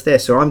guy does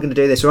this, or I'm going to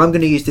do this, or I'm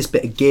going to use this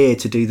bit of gear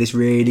to do this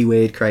really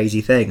weird,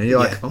 crazy thing. And you're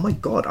like, oh my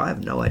God, I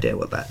have no idea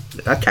what that...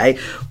 Okay,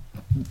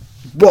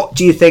 what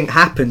do you think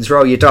happens?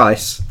 Roll your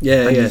dice.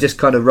 And you just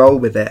kind of roll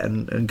with it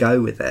and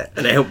go with it.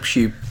 And it helps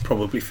you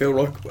probably feel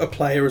like a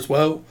player as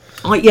well.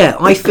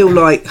 I feel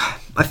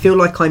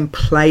like I'm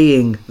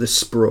playing the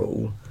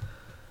Sprawl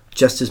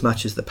just as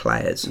much as the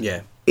players.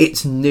 Yeah.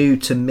 It's new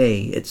to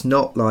me. It's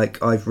not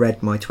like I've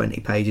read my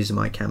 20 pages of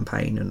my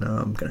campaign and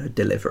I'm going to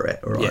deliver it,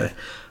 or I've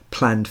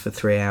planned for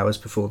 3 hours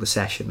before the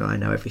session and I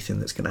know everything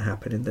that's going to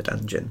happen in the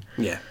dungeon.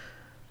 Yeah.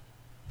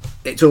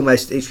 It's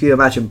almost, if you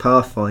imagine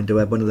Pathfinder,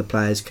 where one of the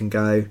players can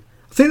go,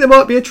 I think there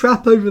might be a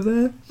trap over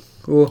there.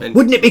 Or,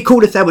 wouldn't it be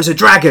cool if there was a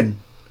dragon?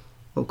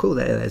 Well, cool,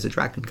 there's a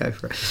dragon, go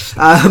for it.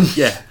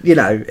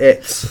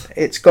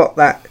 It's got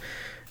that,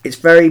 it's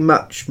very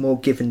much more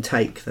give and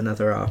take than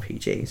other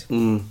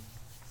RPGs,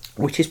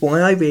 which is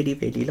why I really,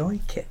 really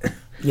like it.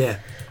 Yeah.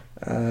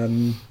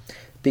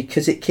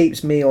 Because it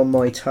keeps me on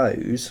my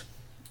toes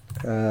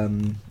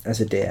as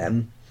a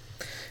DM.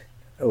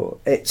 Or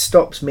it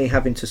stops me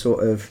having to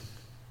sort of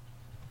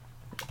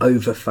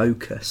over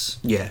focus.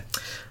 Yeah.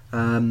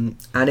 And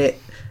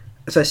it,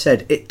 as I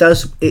said, it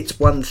does its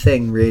one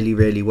thing really,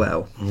 really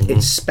well.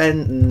 It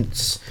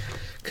spends,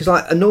 because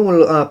like a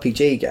normal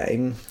RPG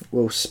game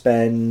will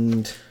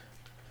spend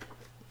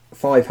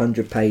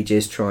 500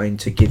 pages trying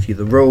to give you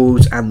the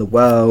rules and the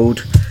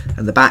world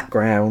and the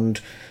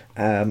background,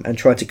 and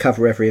try to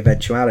cover every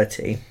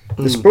eventuality.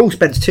 The Sprawl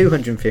spends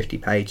 250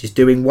 pages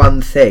doing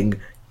one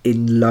thing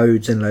in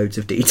loads and loads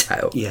of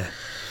detail. Yeah.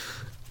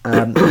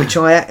 Which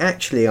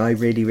I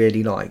really,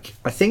 really like.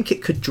 I think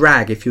it could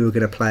drag if you were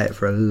going to play it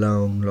for a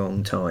long,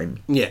 long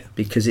time. Yeah.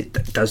 Because it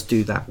does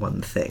do that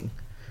one thing.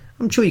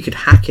 I'm sure you could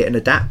hack it and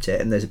adapt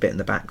it, and there's a bit in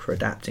the back for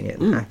adapting it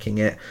and hacking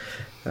it,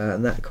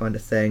 and that kind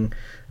of thing.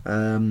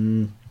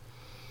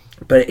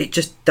 But it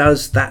just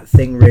does that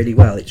thing really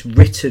well. It's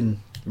written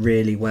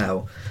really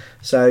well.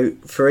 So,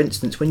 for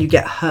instance, when you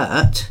get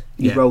hurt,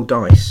 you roll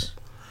dice.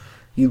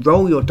 You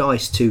roll your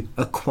dice to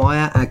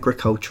acquire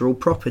agricultural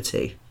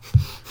property.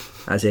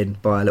 As in,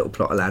 buy a little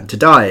plot of land to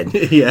die in,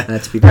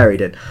 to be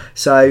buried in.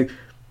 So,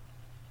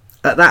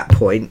 at that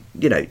point,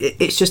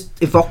 it's just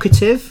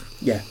evocative.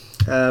 Yeah.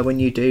 When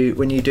you do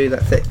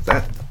that thing,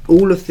 that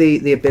all of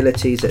the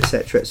abilities,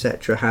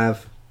 etc.,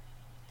 have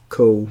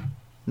cool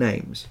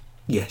names.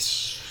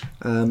 Yes.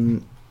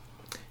 You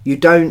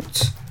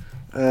don't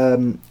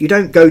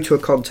go to a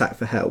contact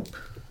for help.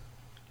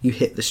 You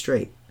hit the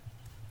street.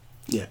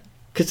 Yeah.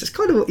 Because it's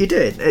kind of what you're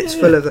doing. It's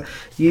full of.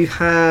 You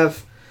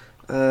have.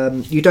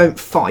 You don't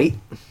fight,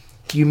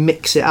 you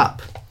mix it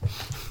up.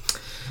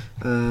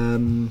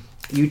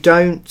 You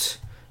don't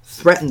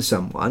threaten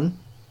someone,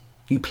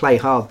 you play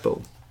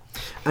hardball.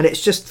 And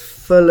it's just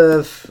full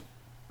of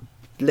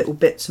little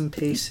bits and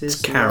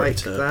pieces like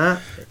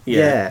that.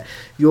 Yeah.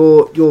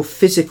 Your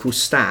physical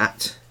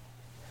stat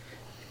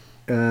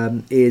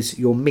is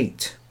your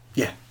meat.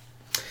 Yeah.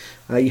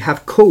 You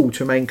have cool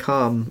to remain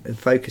calm and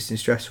focused in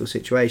stressful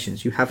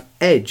situations. You have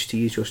edge to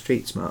use your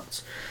street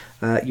smarts.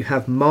 You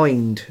have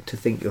mind to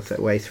think your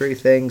way through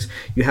things.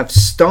 You have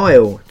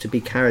style to be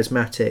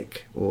charismatic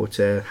or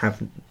to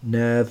have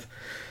nerve,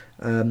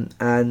 and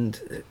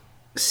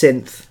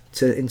synth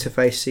to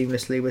interface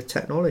seamlessly with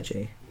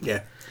technology.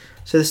 Yeah.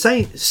 So the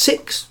same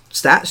 6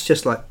 stats,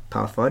 just like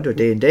Pathfinder or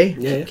D&D.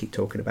 Yeah. Keep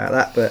talking about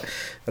that, but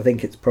I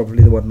think it's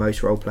probably the one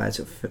most role players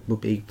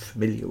would be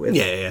familiar with.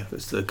 Yeah.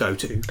 It's the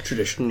go-to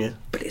tradition. Yeah,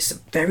 But it's a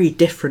very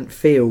different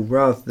feel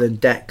rather than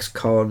Dex,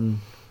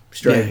 Con,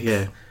 Strength,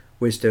 yeah.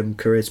 Wisdom,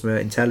 Charisma,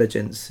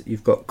 Intelligence.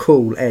 You've got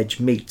cool, edge,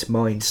 meat,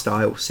 mind,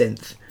 style,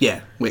 synth.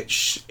 Yeah,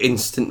 which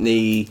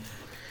instantly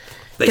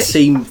they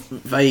seem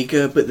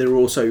vaguer, but they're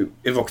also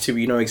evocative.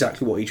 You know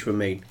exactly what each of them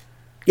mean.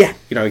 Yeah.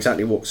 You know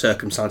exactly what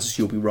circumstances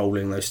you'll be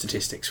rolling those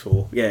statistics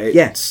for. Yeah,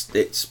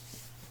 it's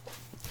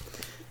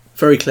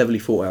very cleverly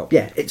thought out.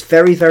 Yeah, it's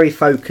very, very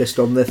focused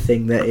on the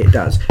thing that it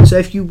does. So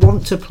if you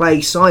want to play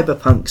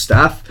cyberpunk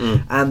stuff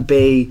and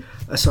be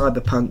a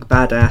cyberpunk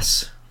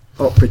badass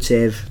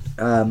operative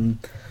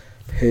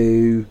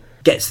who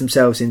gets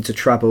themselves into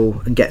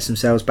trouble and gets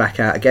themselves back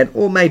out again,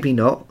 or maybe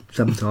not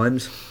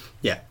sometimes.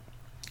 Yeah.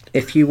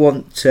 If you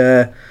want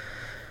to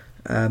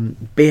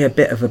be a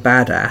bit of a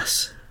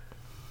badass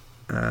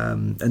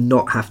and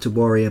not have to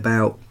worry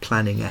about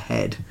planning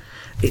ahead,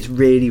 it's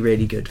really,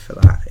 really good for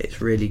that. It's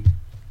really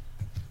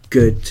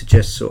good to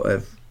just sort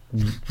of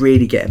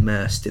really get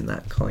immersed in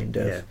that kind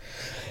of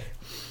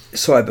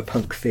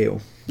cyberpunk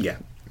feel. Yeah.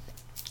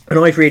 And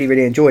I've really,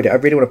 really enjoyed it. I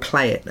really want to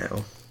play it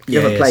now. I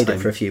haven't played same.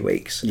 it for a few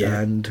weeks, Yeah.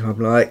 and I'm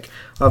like,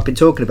 I've been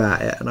talking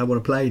about it, and I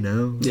want to play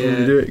now.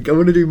 Yeah. I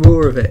want to do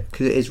more of it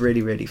because it is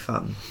really, really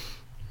fun.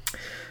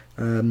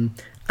 And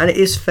it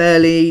is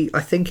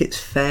I think it's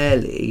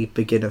fairly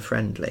beginner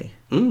friendly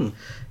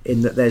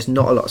in that there's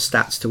not a lot of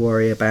stats to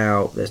worry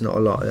about. There's not a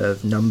lot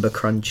of number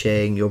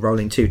crunching. You're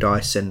rolling 2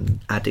 dice and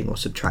adding or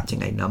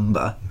subtracting a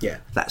number. Yeah.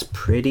 That's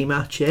pretty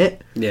much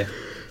it. Yeah.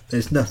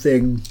 There's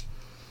nothing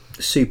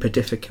super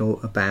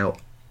difficult about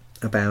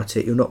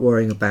it. You're not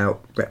worrying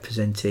about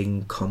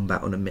representing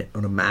combat on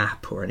a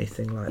map or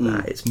anything like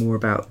that. It's more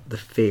about the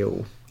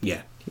feel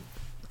Yeah.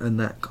 and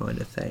that kind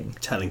of thing.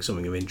 Telling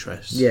something of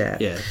interest. Yeah.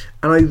 Yeah.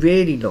 And I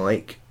really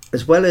like,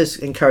 as well as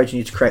encouraging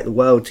you to create the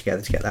world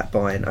together to get that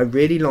buy-in, I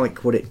really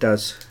like what it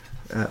does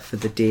for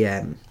the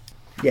DM.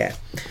 Yeah.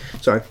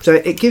 Sorry. So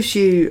it gives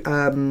you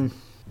an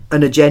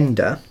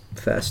agenda,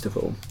 first of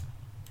all.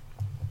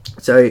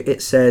 So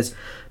it says,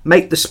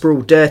 make the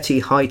sprawl dirty,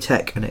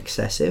 high-tech and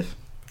excessive.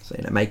 So,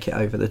 make it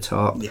over the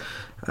top.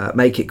 Yeah.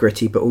 Make it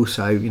gritty, but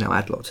also,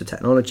 add lots of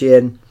technology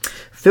in.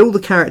 Fill the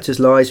characters'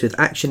 lives with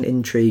action,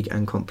 intrigue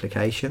and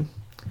complication.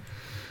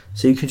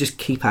 So you can just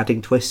keep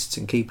adding twists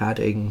and keep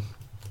adding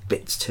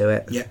bits to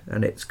it. Yeah.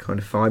 And it's kind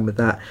of fine with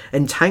that.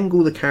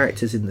 Entangle the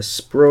characters in the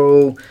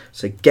sprawl.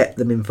 So get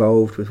them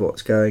involved with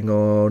what's going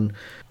on.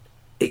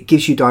 It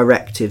gives you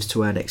directives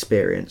to earn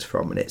experience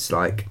from, and it's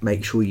like,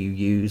 make sure you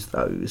use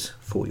those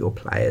for your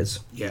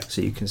players. Yeah.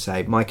 So you can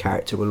say, my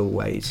character's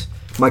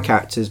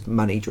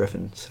money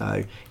driven,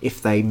 so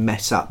if they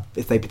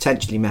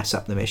potentially mess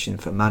up the mission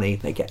for money,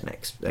 they get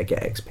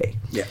XP.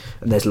 Yeah.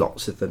 And there's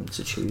lots of them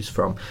to choose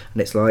from,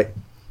 and it's like,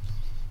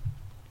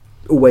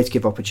 always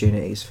give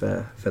opportunities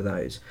for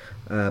those.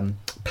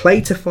 Play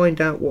to find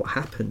out what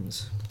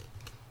happens.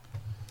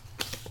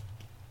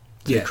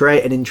 Yeah.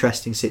 Create an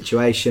interesting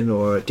situation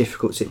or a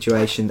difficult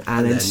situation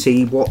and then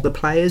see what the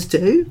players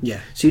do.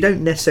 Yeah. So you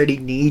don't necessarily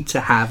need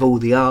to have all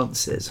the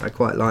answers. I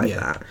quite like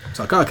that. It's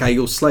like, okay,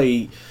 you'll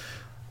slay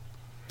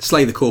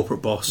the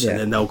corporate boss Yeah. and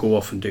then they'll go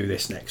off and do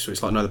this next. So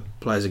it's like, no, the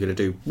players are going to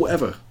do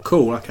whatever.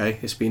 Cool, okay,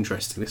 this will be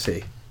interesting. Let's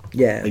see.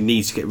 Yeah. They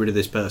need to get rid of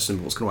this person,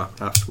 but what's going to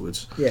happen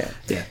afterwards? Yeah.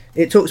 Yeah.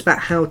 It talks about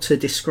how to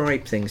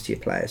describe things to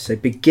your players. So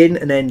begin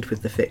and end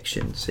with the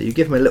fiction. So you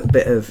give them a little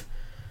bit of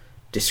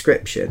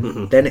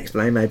description, then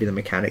explain maybe the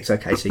mechanics.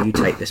 Okay, so you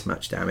take this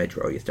much damage,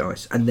 roll your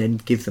dice, and then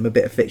give them a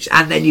bit of fiction,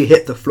 and then you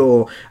hit the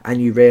floor and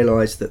you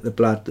realise that the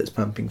blood that's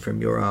pumping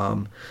from your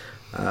arm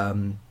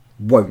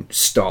won't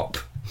stop,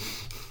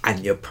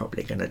 and you're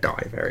probably going to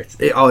die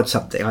or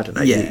something. I don't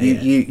know.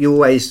 You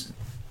always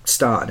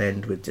start and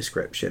end with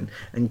description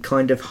and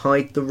kind of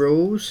hide the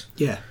rules.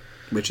 Yeah,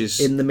 which is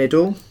in the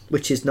middle,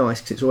 which is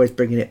nice because it's always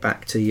bringing it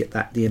back to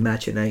the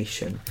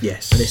imagination.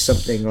 Yes, and it's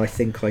something I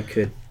think I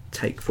could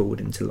take forward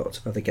into lots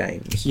of other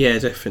games. Yeah,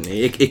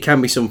 definitely. It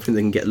can be something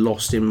that can get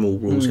lost in more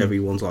rules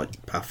heavy ones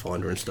like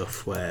Pathfinder and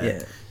stuff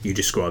where you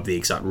describe the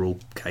exact rule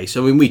case.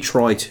 I mean, we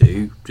try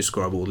to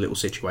describe all the little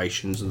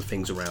situations and the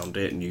things around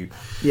it, and you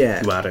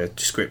add a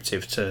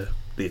descriptive to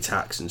the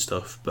attacks and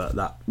stuff, but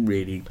that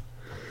really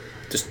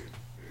just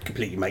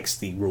completely makes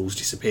the rules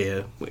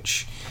disappear,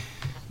 which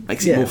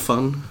makes it more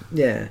fun.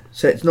 Yeah.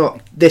 So it's not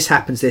this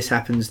happens, this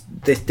happens,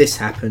 this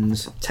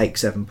happens, take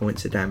 7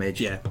 points of damage.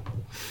 Yeah.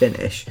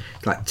 Finish.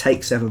 Like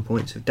take 7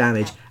 points of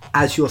damage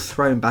as you're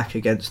thrown back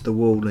against the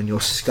wall and your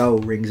skull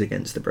rings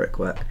against the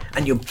brickwork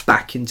and you're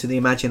back into the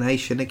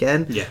imagination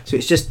again. Yeah. So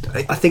it's just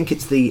I think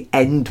it's the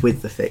end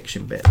with the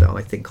fiction bit that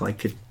I think I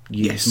could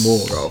use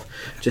more of,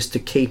 just to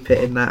keep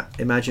it in that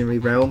imaginary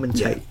realm and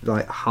take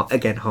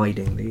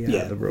hiding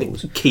the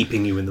rules,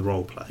 keeping you in the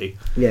role play.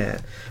 Yeah,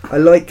 I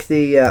like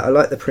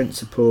the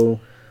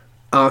principle.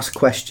 Ask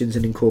questions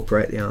and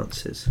incorporate the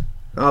answers.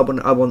 I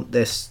want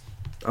this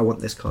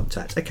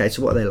contact. Okay,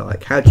 so what are they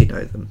like? How do you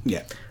know them?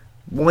 Yeah.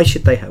 Why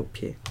should they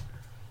help you?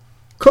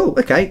 cool,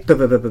 okay,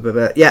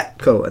 yeah,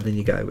 cool, and then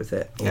you go with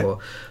it. Yeah. Or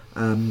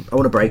I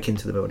want to break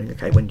into the building.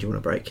 Okay, when do you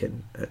want to break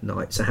in? At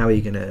night. So how are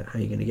you gonna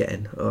get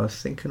in? Oh, I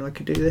was thinking I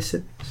could do this.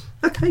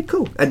 Okay,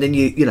 cool. And then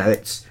you know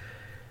it's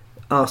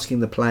asking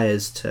the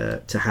players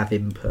to have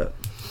input,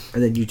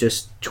 and then you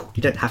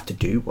don't have to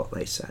do what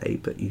they say,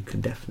 but you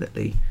can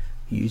definitely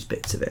use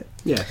bits of it.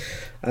 Yeah.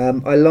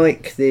 I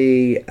like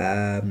the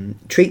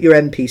treat your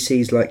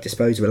NPCs like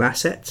disposable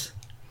assets.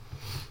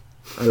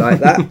 I like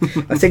that.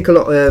 I think a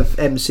lot of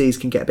MCs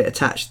can get a bit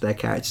attached to their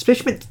characters,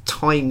 especially with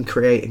time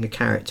creating a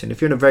character. And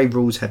if you're in a very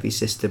rules heavy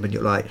system and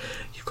you've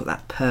got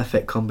that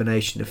perfect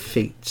combination of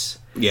feats,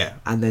 Yeah.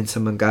 and then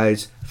someone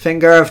goes,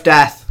 finger of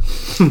death.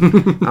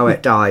 Oh,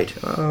 it died.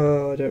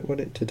 Oh, I don't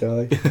want it to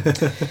die.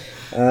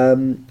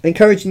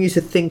 Encouraging you to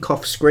think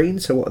off screen.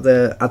 So what are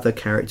the other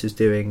characters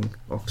doing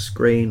off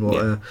screen?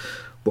 What are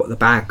the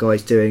bad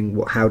guys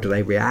doing? How do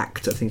they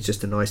react? I think it's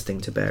just a nice thing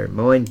to bear in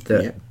mind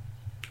that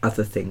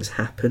other things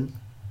happen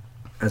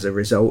as a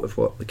result of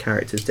what the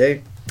characters do.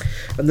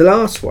 And the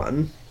last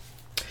one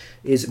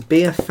is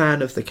be a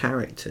fan of the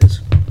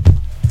characters.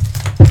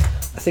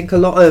 I think a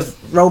lot of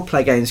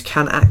roleplay games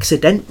can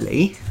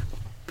accidentally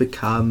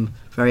become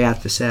very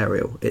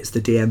adversarial. It's the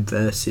DM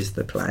versus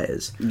the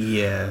players.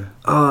 Yeah.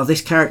 Oh,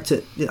 this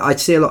character... I'd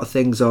see a lot of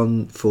things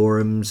on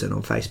forums and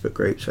on Facebook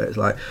groups where it's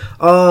like,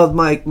 oh,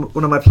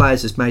 one of my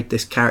players has made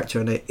this character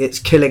and it's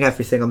killing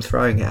everything I'm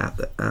throwing at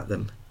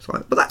them. It's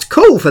like, but that's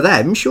cool for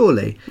them,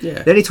 surely.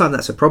 Yeah. The only time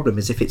that's a problem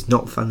is if it's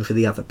not fun for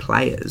the other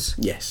players.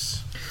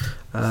 Yes.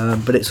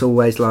 But it's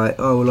always like,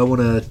 oh, well, I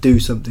want to do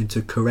something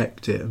to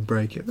correct it and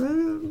break it.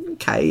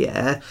 Okay,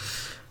 yeah.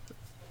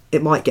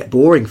 It might get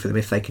boring for them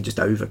if they can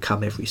just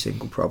overcome every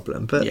single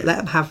problem, but let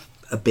them have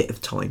a bit of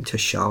time to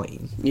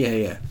shine.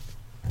 Yeah.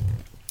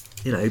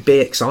 You know, be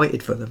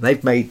excited for them.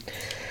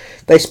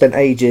 They spent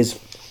ages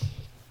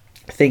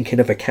thinking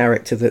of a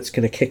character that's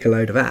going to kick a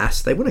load of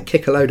ass. They want to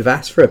kick a load of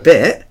ass for a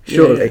bit,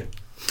 surely.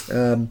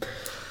 Yeah.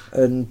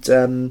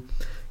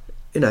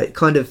 You know, it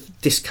kind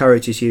of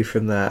discourages you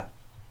from that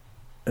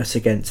us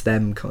against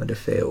them kind of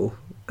feel,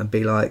 and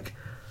be like,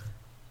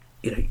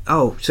 you know,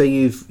 oh, so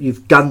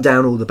you've gunned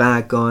down all the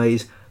bad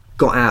guys,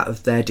 got out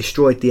of there,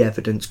 destroyed the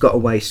evidence, got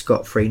away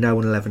scot-free, no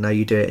one will ever know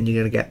you do it, and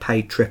you're going to get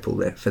paid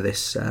triple for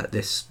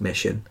this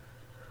mission.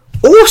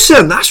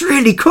 Awesome, that's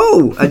really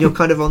cool, and you're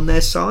kind of on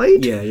their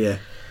side. Yeah.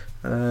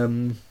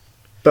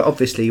 But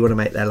obviously you want to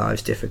make their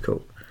lives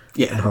difficult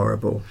Yeah. and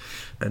horrible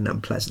and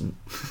unpleasant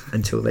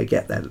until they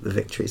get the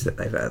victories that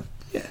they've earned.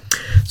 Yeah.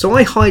 So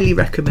I highly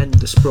recommend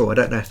the Sprawl. I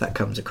don't know if that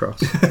comes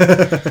across.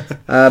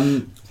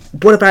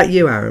 What about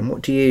you, Aaron?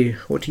 What do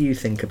you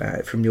think about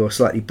it from your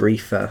slightly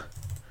briefer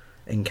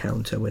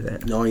encounter with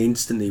it? I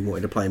instantly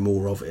wanted to play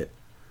more of it.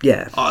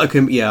 Yeah. I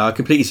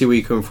completely see where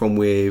you're coming from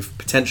with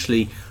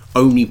potentially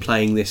only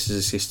playing this as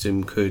a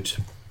system could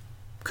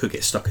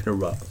get stuck in a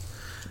rut.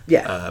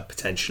 Yeah.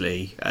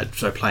 Potentially.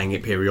 So playing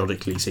it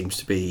periodically seems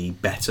to be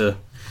better.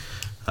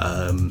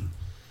 But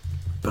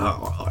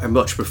I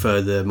much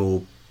prefer the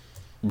more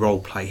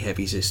role-play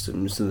heavy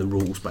systems than the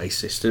rules-based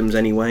systems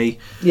anyway.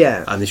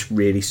 Yeah. And this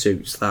really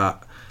suits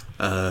that.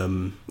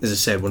 As I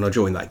said, when I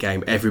joined that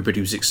game,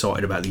 everybody was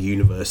excited about the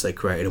universe they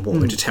created and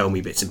wanted to tell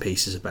me bits and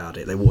pieces about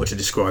it. They wanted to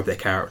describe their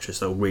characters.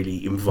 They were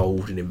really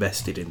involved and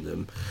invested in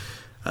them.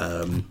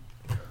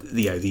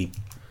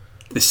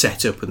 The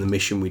setup and the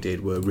mission we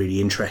did were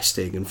really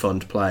interesting and fun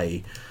to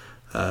play.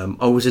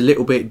 I was a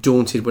little bit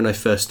daunted when I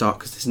first started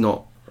because there's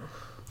not...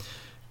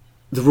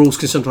 The rules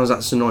can sometimes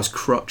act as a nice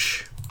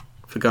crutch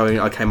for going,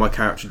 okay, my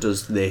character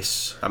does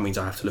this, that means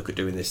I have to look at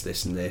doing this,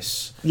 this and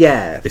this.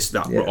 Yeah.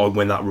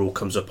 When that rule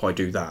comes up, I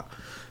do that.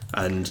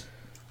 And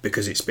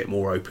because it's a bit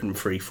more open and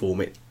free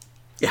form, it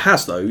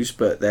has those,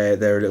 but they're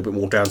a little bit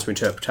more down to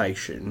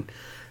interpretation.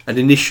 And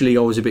initially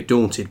I was a bit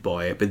daunted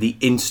by it, but the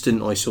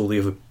instant I saw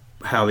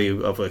how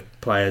the other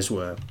players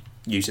were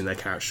using their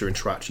character to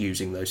interact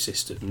using those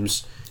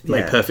systems, it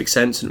made perfect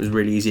sense, and it was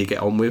really easy to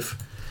get on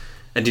with.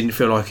 And didn't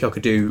feel like I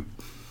could do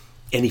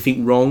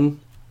anything wrong.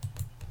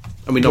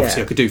 I mean,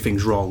 obviously I could do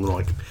things wrong,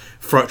 like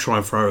try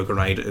and throw a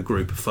grenade at a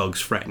group of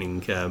thugs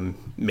threatening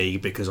me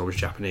because I was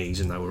Japanese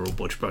and they were all a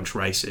bunch of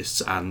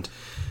racists, and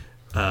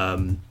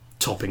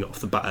topping off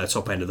the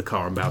top end of the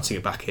car and bouncing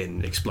it back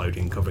in,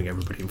 exploding, covering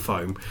everybody in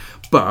foam.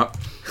 But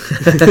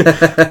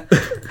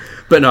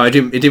no, it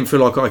didn't feel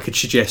like I could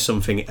suggest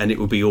something and it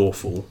would be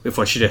awful. If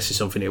I suggested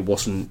something, it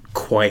wasn't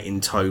quite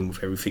in tone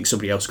with everything.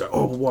 Somebody else go,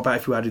 oh, what about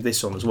if you added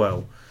this on as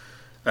well?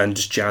 And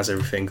just jazz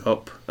everything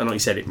up. And like you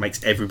said, it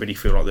makes everybody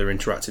feel like they're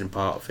interacting and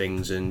part of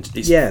things, and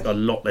it's a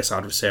lot less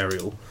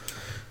adversarial.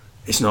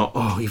 It's not,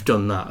 oh, you've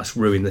done that, that's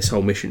ruined this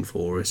whole mission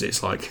for us.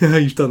 It's like,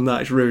 you've done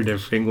that, it's ruined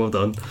everything, well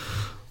done.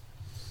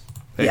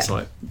 It's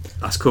like,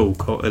 that's cool,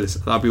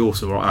 that'd be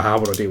awesome, right? How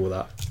would I deal with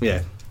that?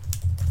 Yeah.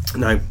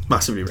 No,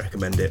 massively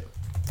recommend it.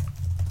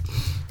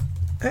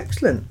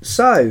 Excellent.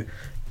 So,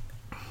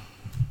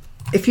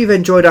 if you've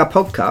enjoyed our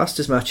podcast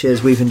as much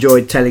as we've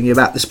enjoyed telling you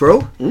about the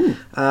Sprawl,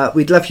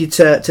 we'd love you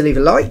to leave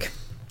a like.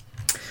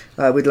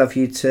 We'd love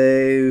you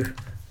to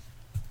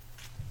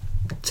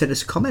send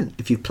us a comment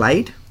if you've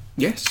played.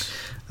 Yes.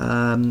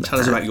 Tell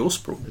us about your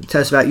sprawl.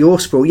 Tell us about your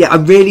sprawl. Yeah,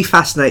 I'm really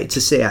fascinated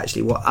to see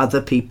actually what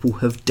other people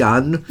have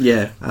done.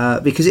 Yeah.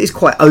 Because it is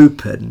quite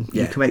open.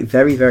 Yeah. You can make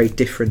very, very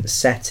different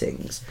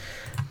settings.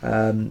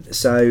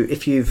 So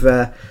if you've...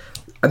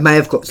 I may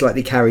have got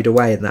slightly carried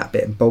away in that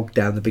bit and bogged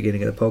down the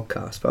beginning of the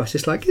podcast, but I was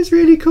just like, it's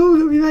really cool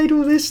that we made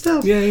all this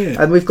stuff. Yeah, yeah.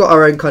 And we've got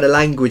our own kind of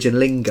language and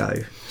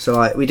lingo.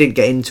 So we didn't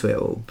get into it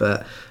all,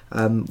 but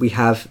we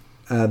have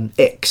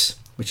IX,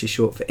 which is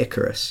short for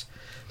Icarus.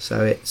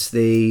 So it's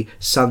the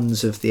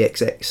sons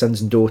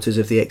and daughters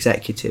of the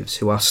executives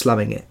who are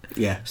slumming it.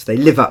 Yeah. So they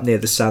live up near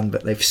the sun,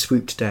 but they've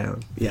swooped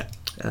down. Yeah.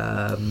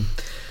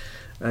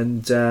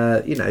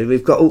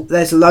 We've got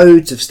there's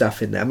loads of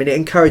stuff in there. I mean, it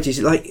encourages,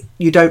 like,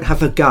 you don't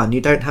have a gun, you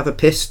don't have a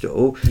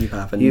pistol. You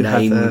have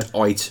named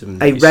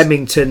item. A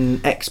Remington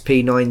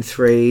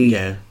XP93,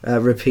 Yeah.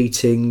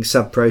 Repeating,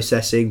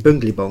 sub-processing,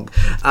 bungly bonk.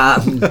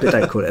 But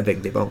don't call it a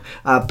bingly bonk.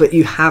 But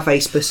you have a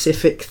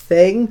specific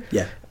thing.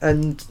 Yeah.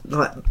 And,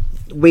 like,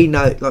 we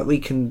know, like, we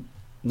can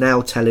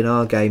now tell in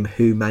our game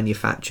who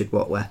manufactured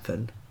what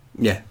weapon.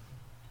 Yeah.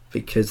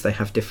 Because they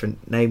have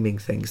different naming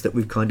things that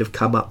we've kind of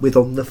come up with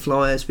on the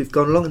fly as we've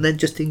gone along, and then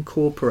just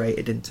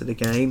incorporated into the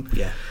game.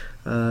 Yeah.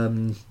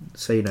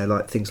 So,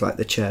 like things like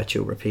the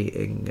Churchill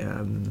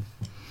repeating.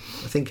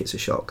 I think it's a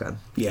shotgun.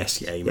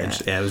 Yes. Yeah. You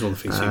mentioned. Yeah, it was one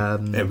of the things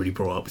everybody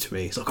brought up to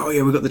me. It's like, oh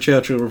yeah, we've got the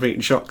Churchill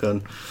repeating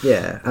shotgun.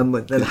 Yeah, and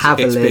then It's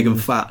Haviland. big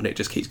and fat, and it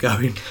just keeps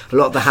going. A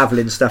lot of the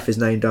Haviland stuff is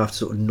named after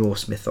sort of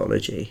Norse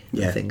mythology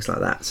and things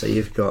like that. So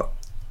you've got,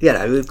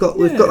 we've got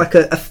like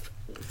a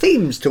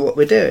themes to what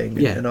we're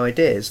doing and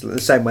ideas. The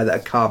same way that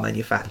a car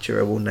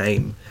manufacturer will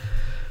name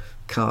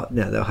car,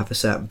 they'll have a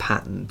certain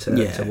pattern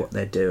to what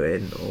they're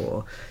doing,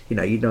 or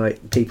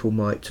people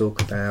might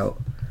talk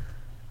about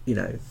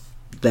their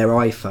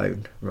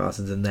iPhone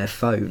rather than their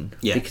phone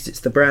because it's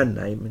the brand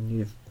name and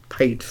you've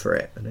paid for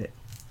it, and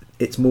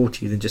it's more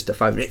to you than just a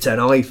phone. It's an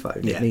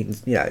iPhone. It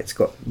means it's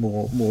got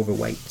more of a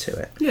weight to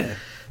it.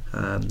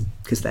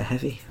 Because they're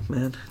heavy,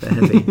 man. They're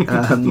heavy.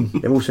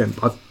 They're also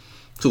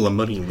it's all the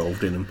money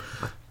involved in them.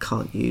 I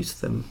can't use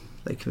them.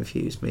 They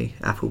confuse me.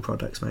 Apple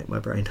products make my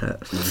brain hurt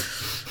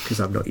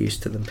because I'm not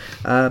used to them.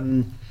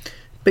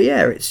 But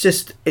yeah, it's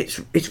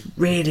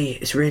really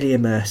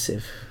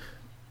immersive,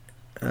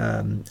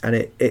 and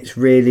it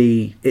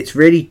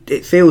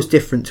feels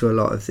different to a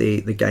lot of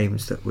the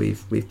games that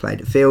we've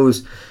played.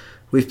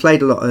 We've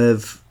played a lot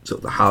of sort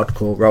of the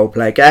hardcore role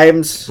play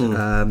games.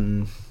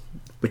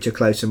 Which are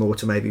closer more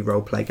to maybe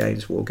role play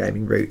games,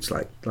 wargaming roots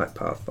like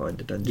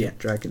Pathfinder, Dungeons and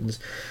Dragons.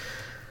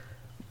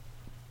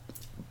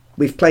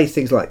 We've played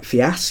things like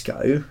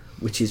Fiasco,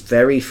 which is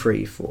very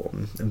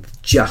freeform and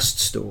just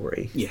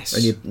story. Yes.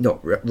 And you're not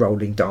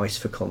rolling dice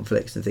for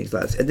conflicts and things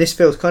like that. And this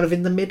feels kind of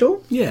in the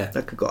middle. Yeah.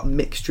 Like, I've got a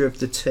mixture of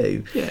the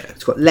two. Yeah.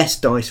 It's got less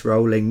dice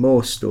rolling,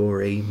 more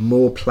story,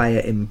 more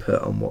player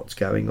input on what's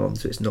going on.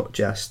 So it's not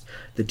just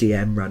the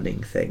DM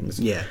running things.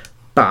 Yeah.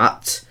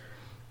 But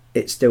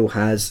it still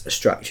has a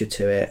structure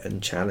to it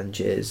and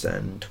challenges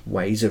and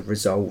ways of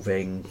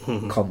resolving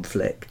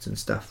conflict and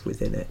stuff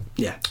within it.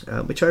 Yeah.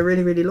 Which I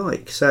really, really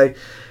like. So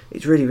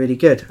it's really, really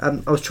good.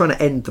 I was trying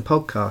to end the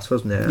podcast,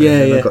 wasn't it?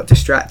 Yeah. I got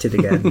distracted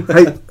again.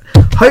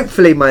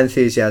 Hopefully my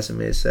enthusiasm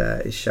is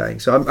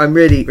showing. So I'm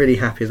really, really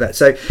happy with that.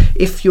 So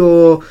if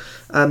you're...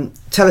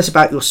 tell us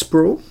about your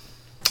sprawl.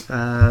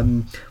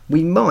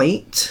 We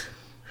might...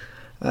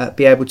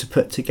 be able to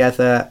put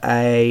together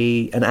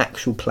an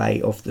actual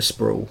play of the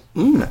sprawl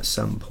at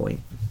some point.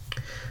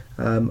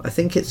 I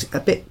think it's a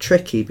bit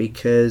tricky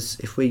because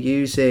if we're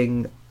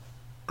using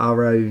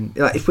our own,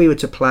 like if we were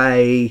to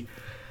play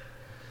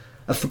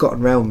a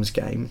Forgotten Realms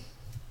game,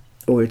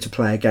 or we were to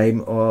play a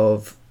game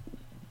of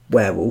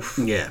Werewolf,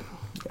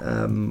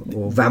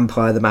 or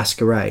Vampire the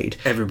Masquerade,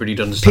 everybody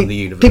does understand the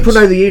universe. People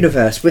know the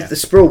universe. With the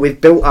sprawl, we've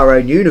built our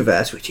own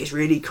universe, which is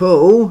really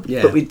cool.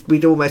 Yeah. But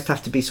we'd almost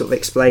have to be sort of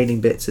explaining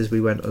bits as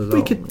we went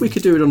along. We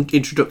could do it on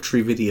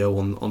introductory video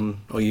on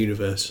our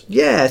universe.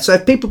 Yeah, so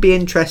if people be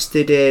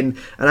interested in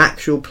an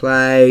actual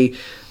play,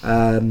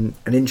 an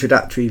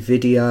introductory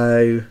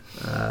video,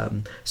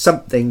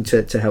 something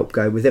to help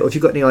go with it, or if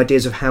you've got any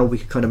ideas of how we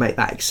could kind of make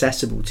that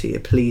accessible to you,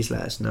 please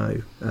let us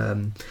know.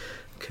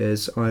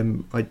 Because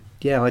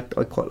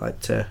I'd quite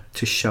like to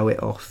show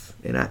it off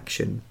in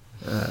action,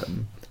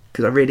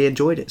 because I really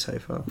enjoyed it so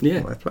far.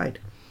 Yeah, what I've played.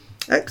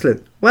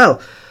 Excellent.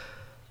 Well,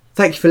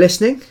 thank you for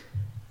listening.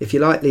 If you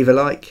like, leave a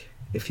like.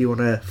 If you want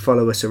to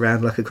follow us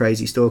around like a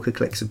crazy stalker,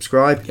 click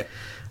subscribe. Yeah.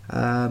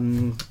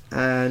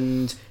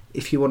 And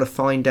if you want to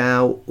find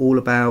out all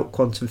about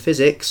quantum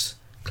physics,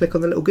 click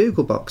on the little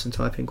Google box and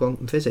type in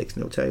quantum physics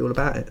and it'll tell you all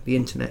about it. The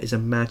internet is a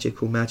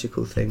magical,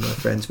 magical thing, my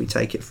friends. We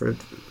take it for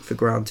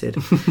granted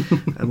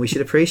and we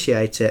should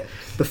appreciate it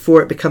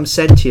before it becomes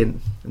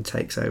sentient and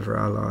takes over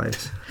our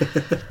lives.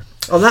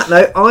 On that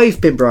note,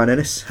 I've been Brian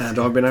Ennis. And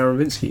I've been Aaron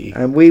Vinsky.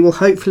 And we will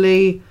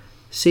hopefully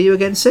see you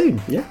again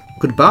soon. Yeah.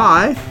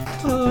 Goodbye.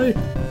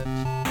 Bye.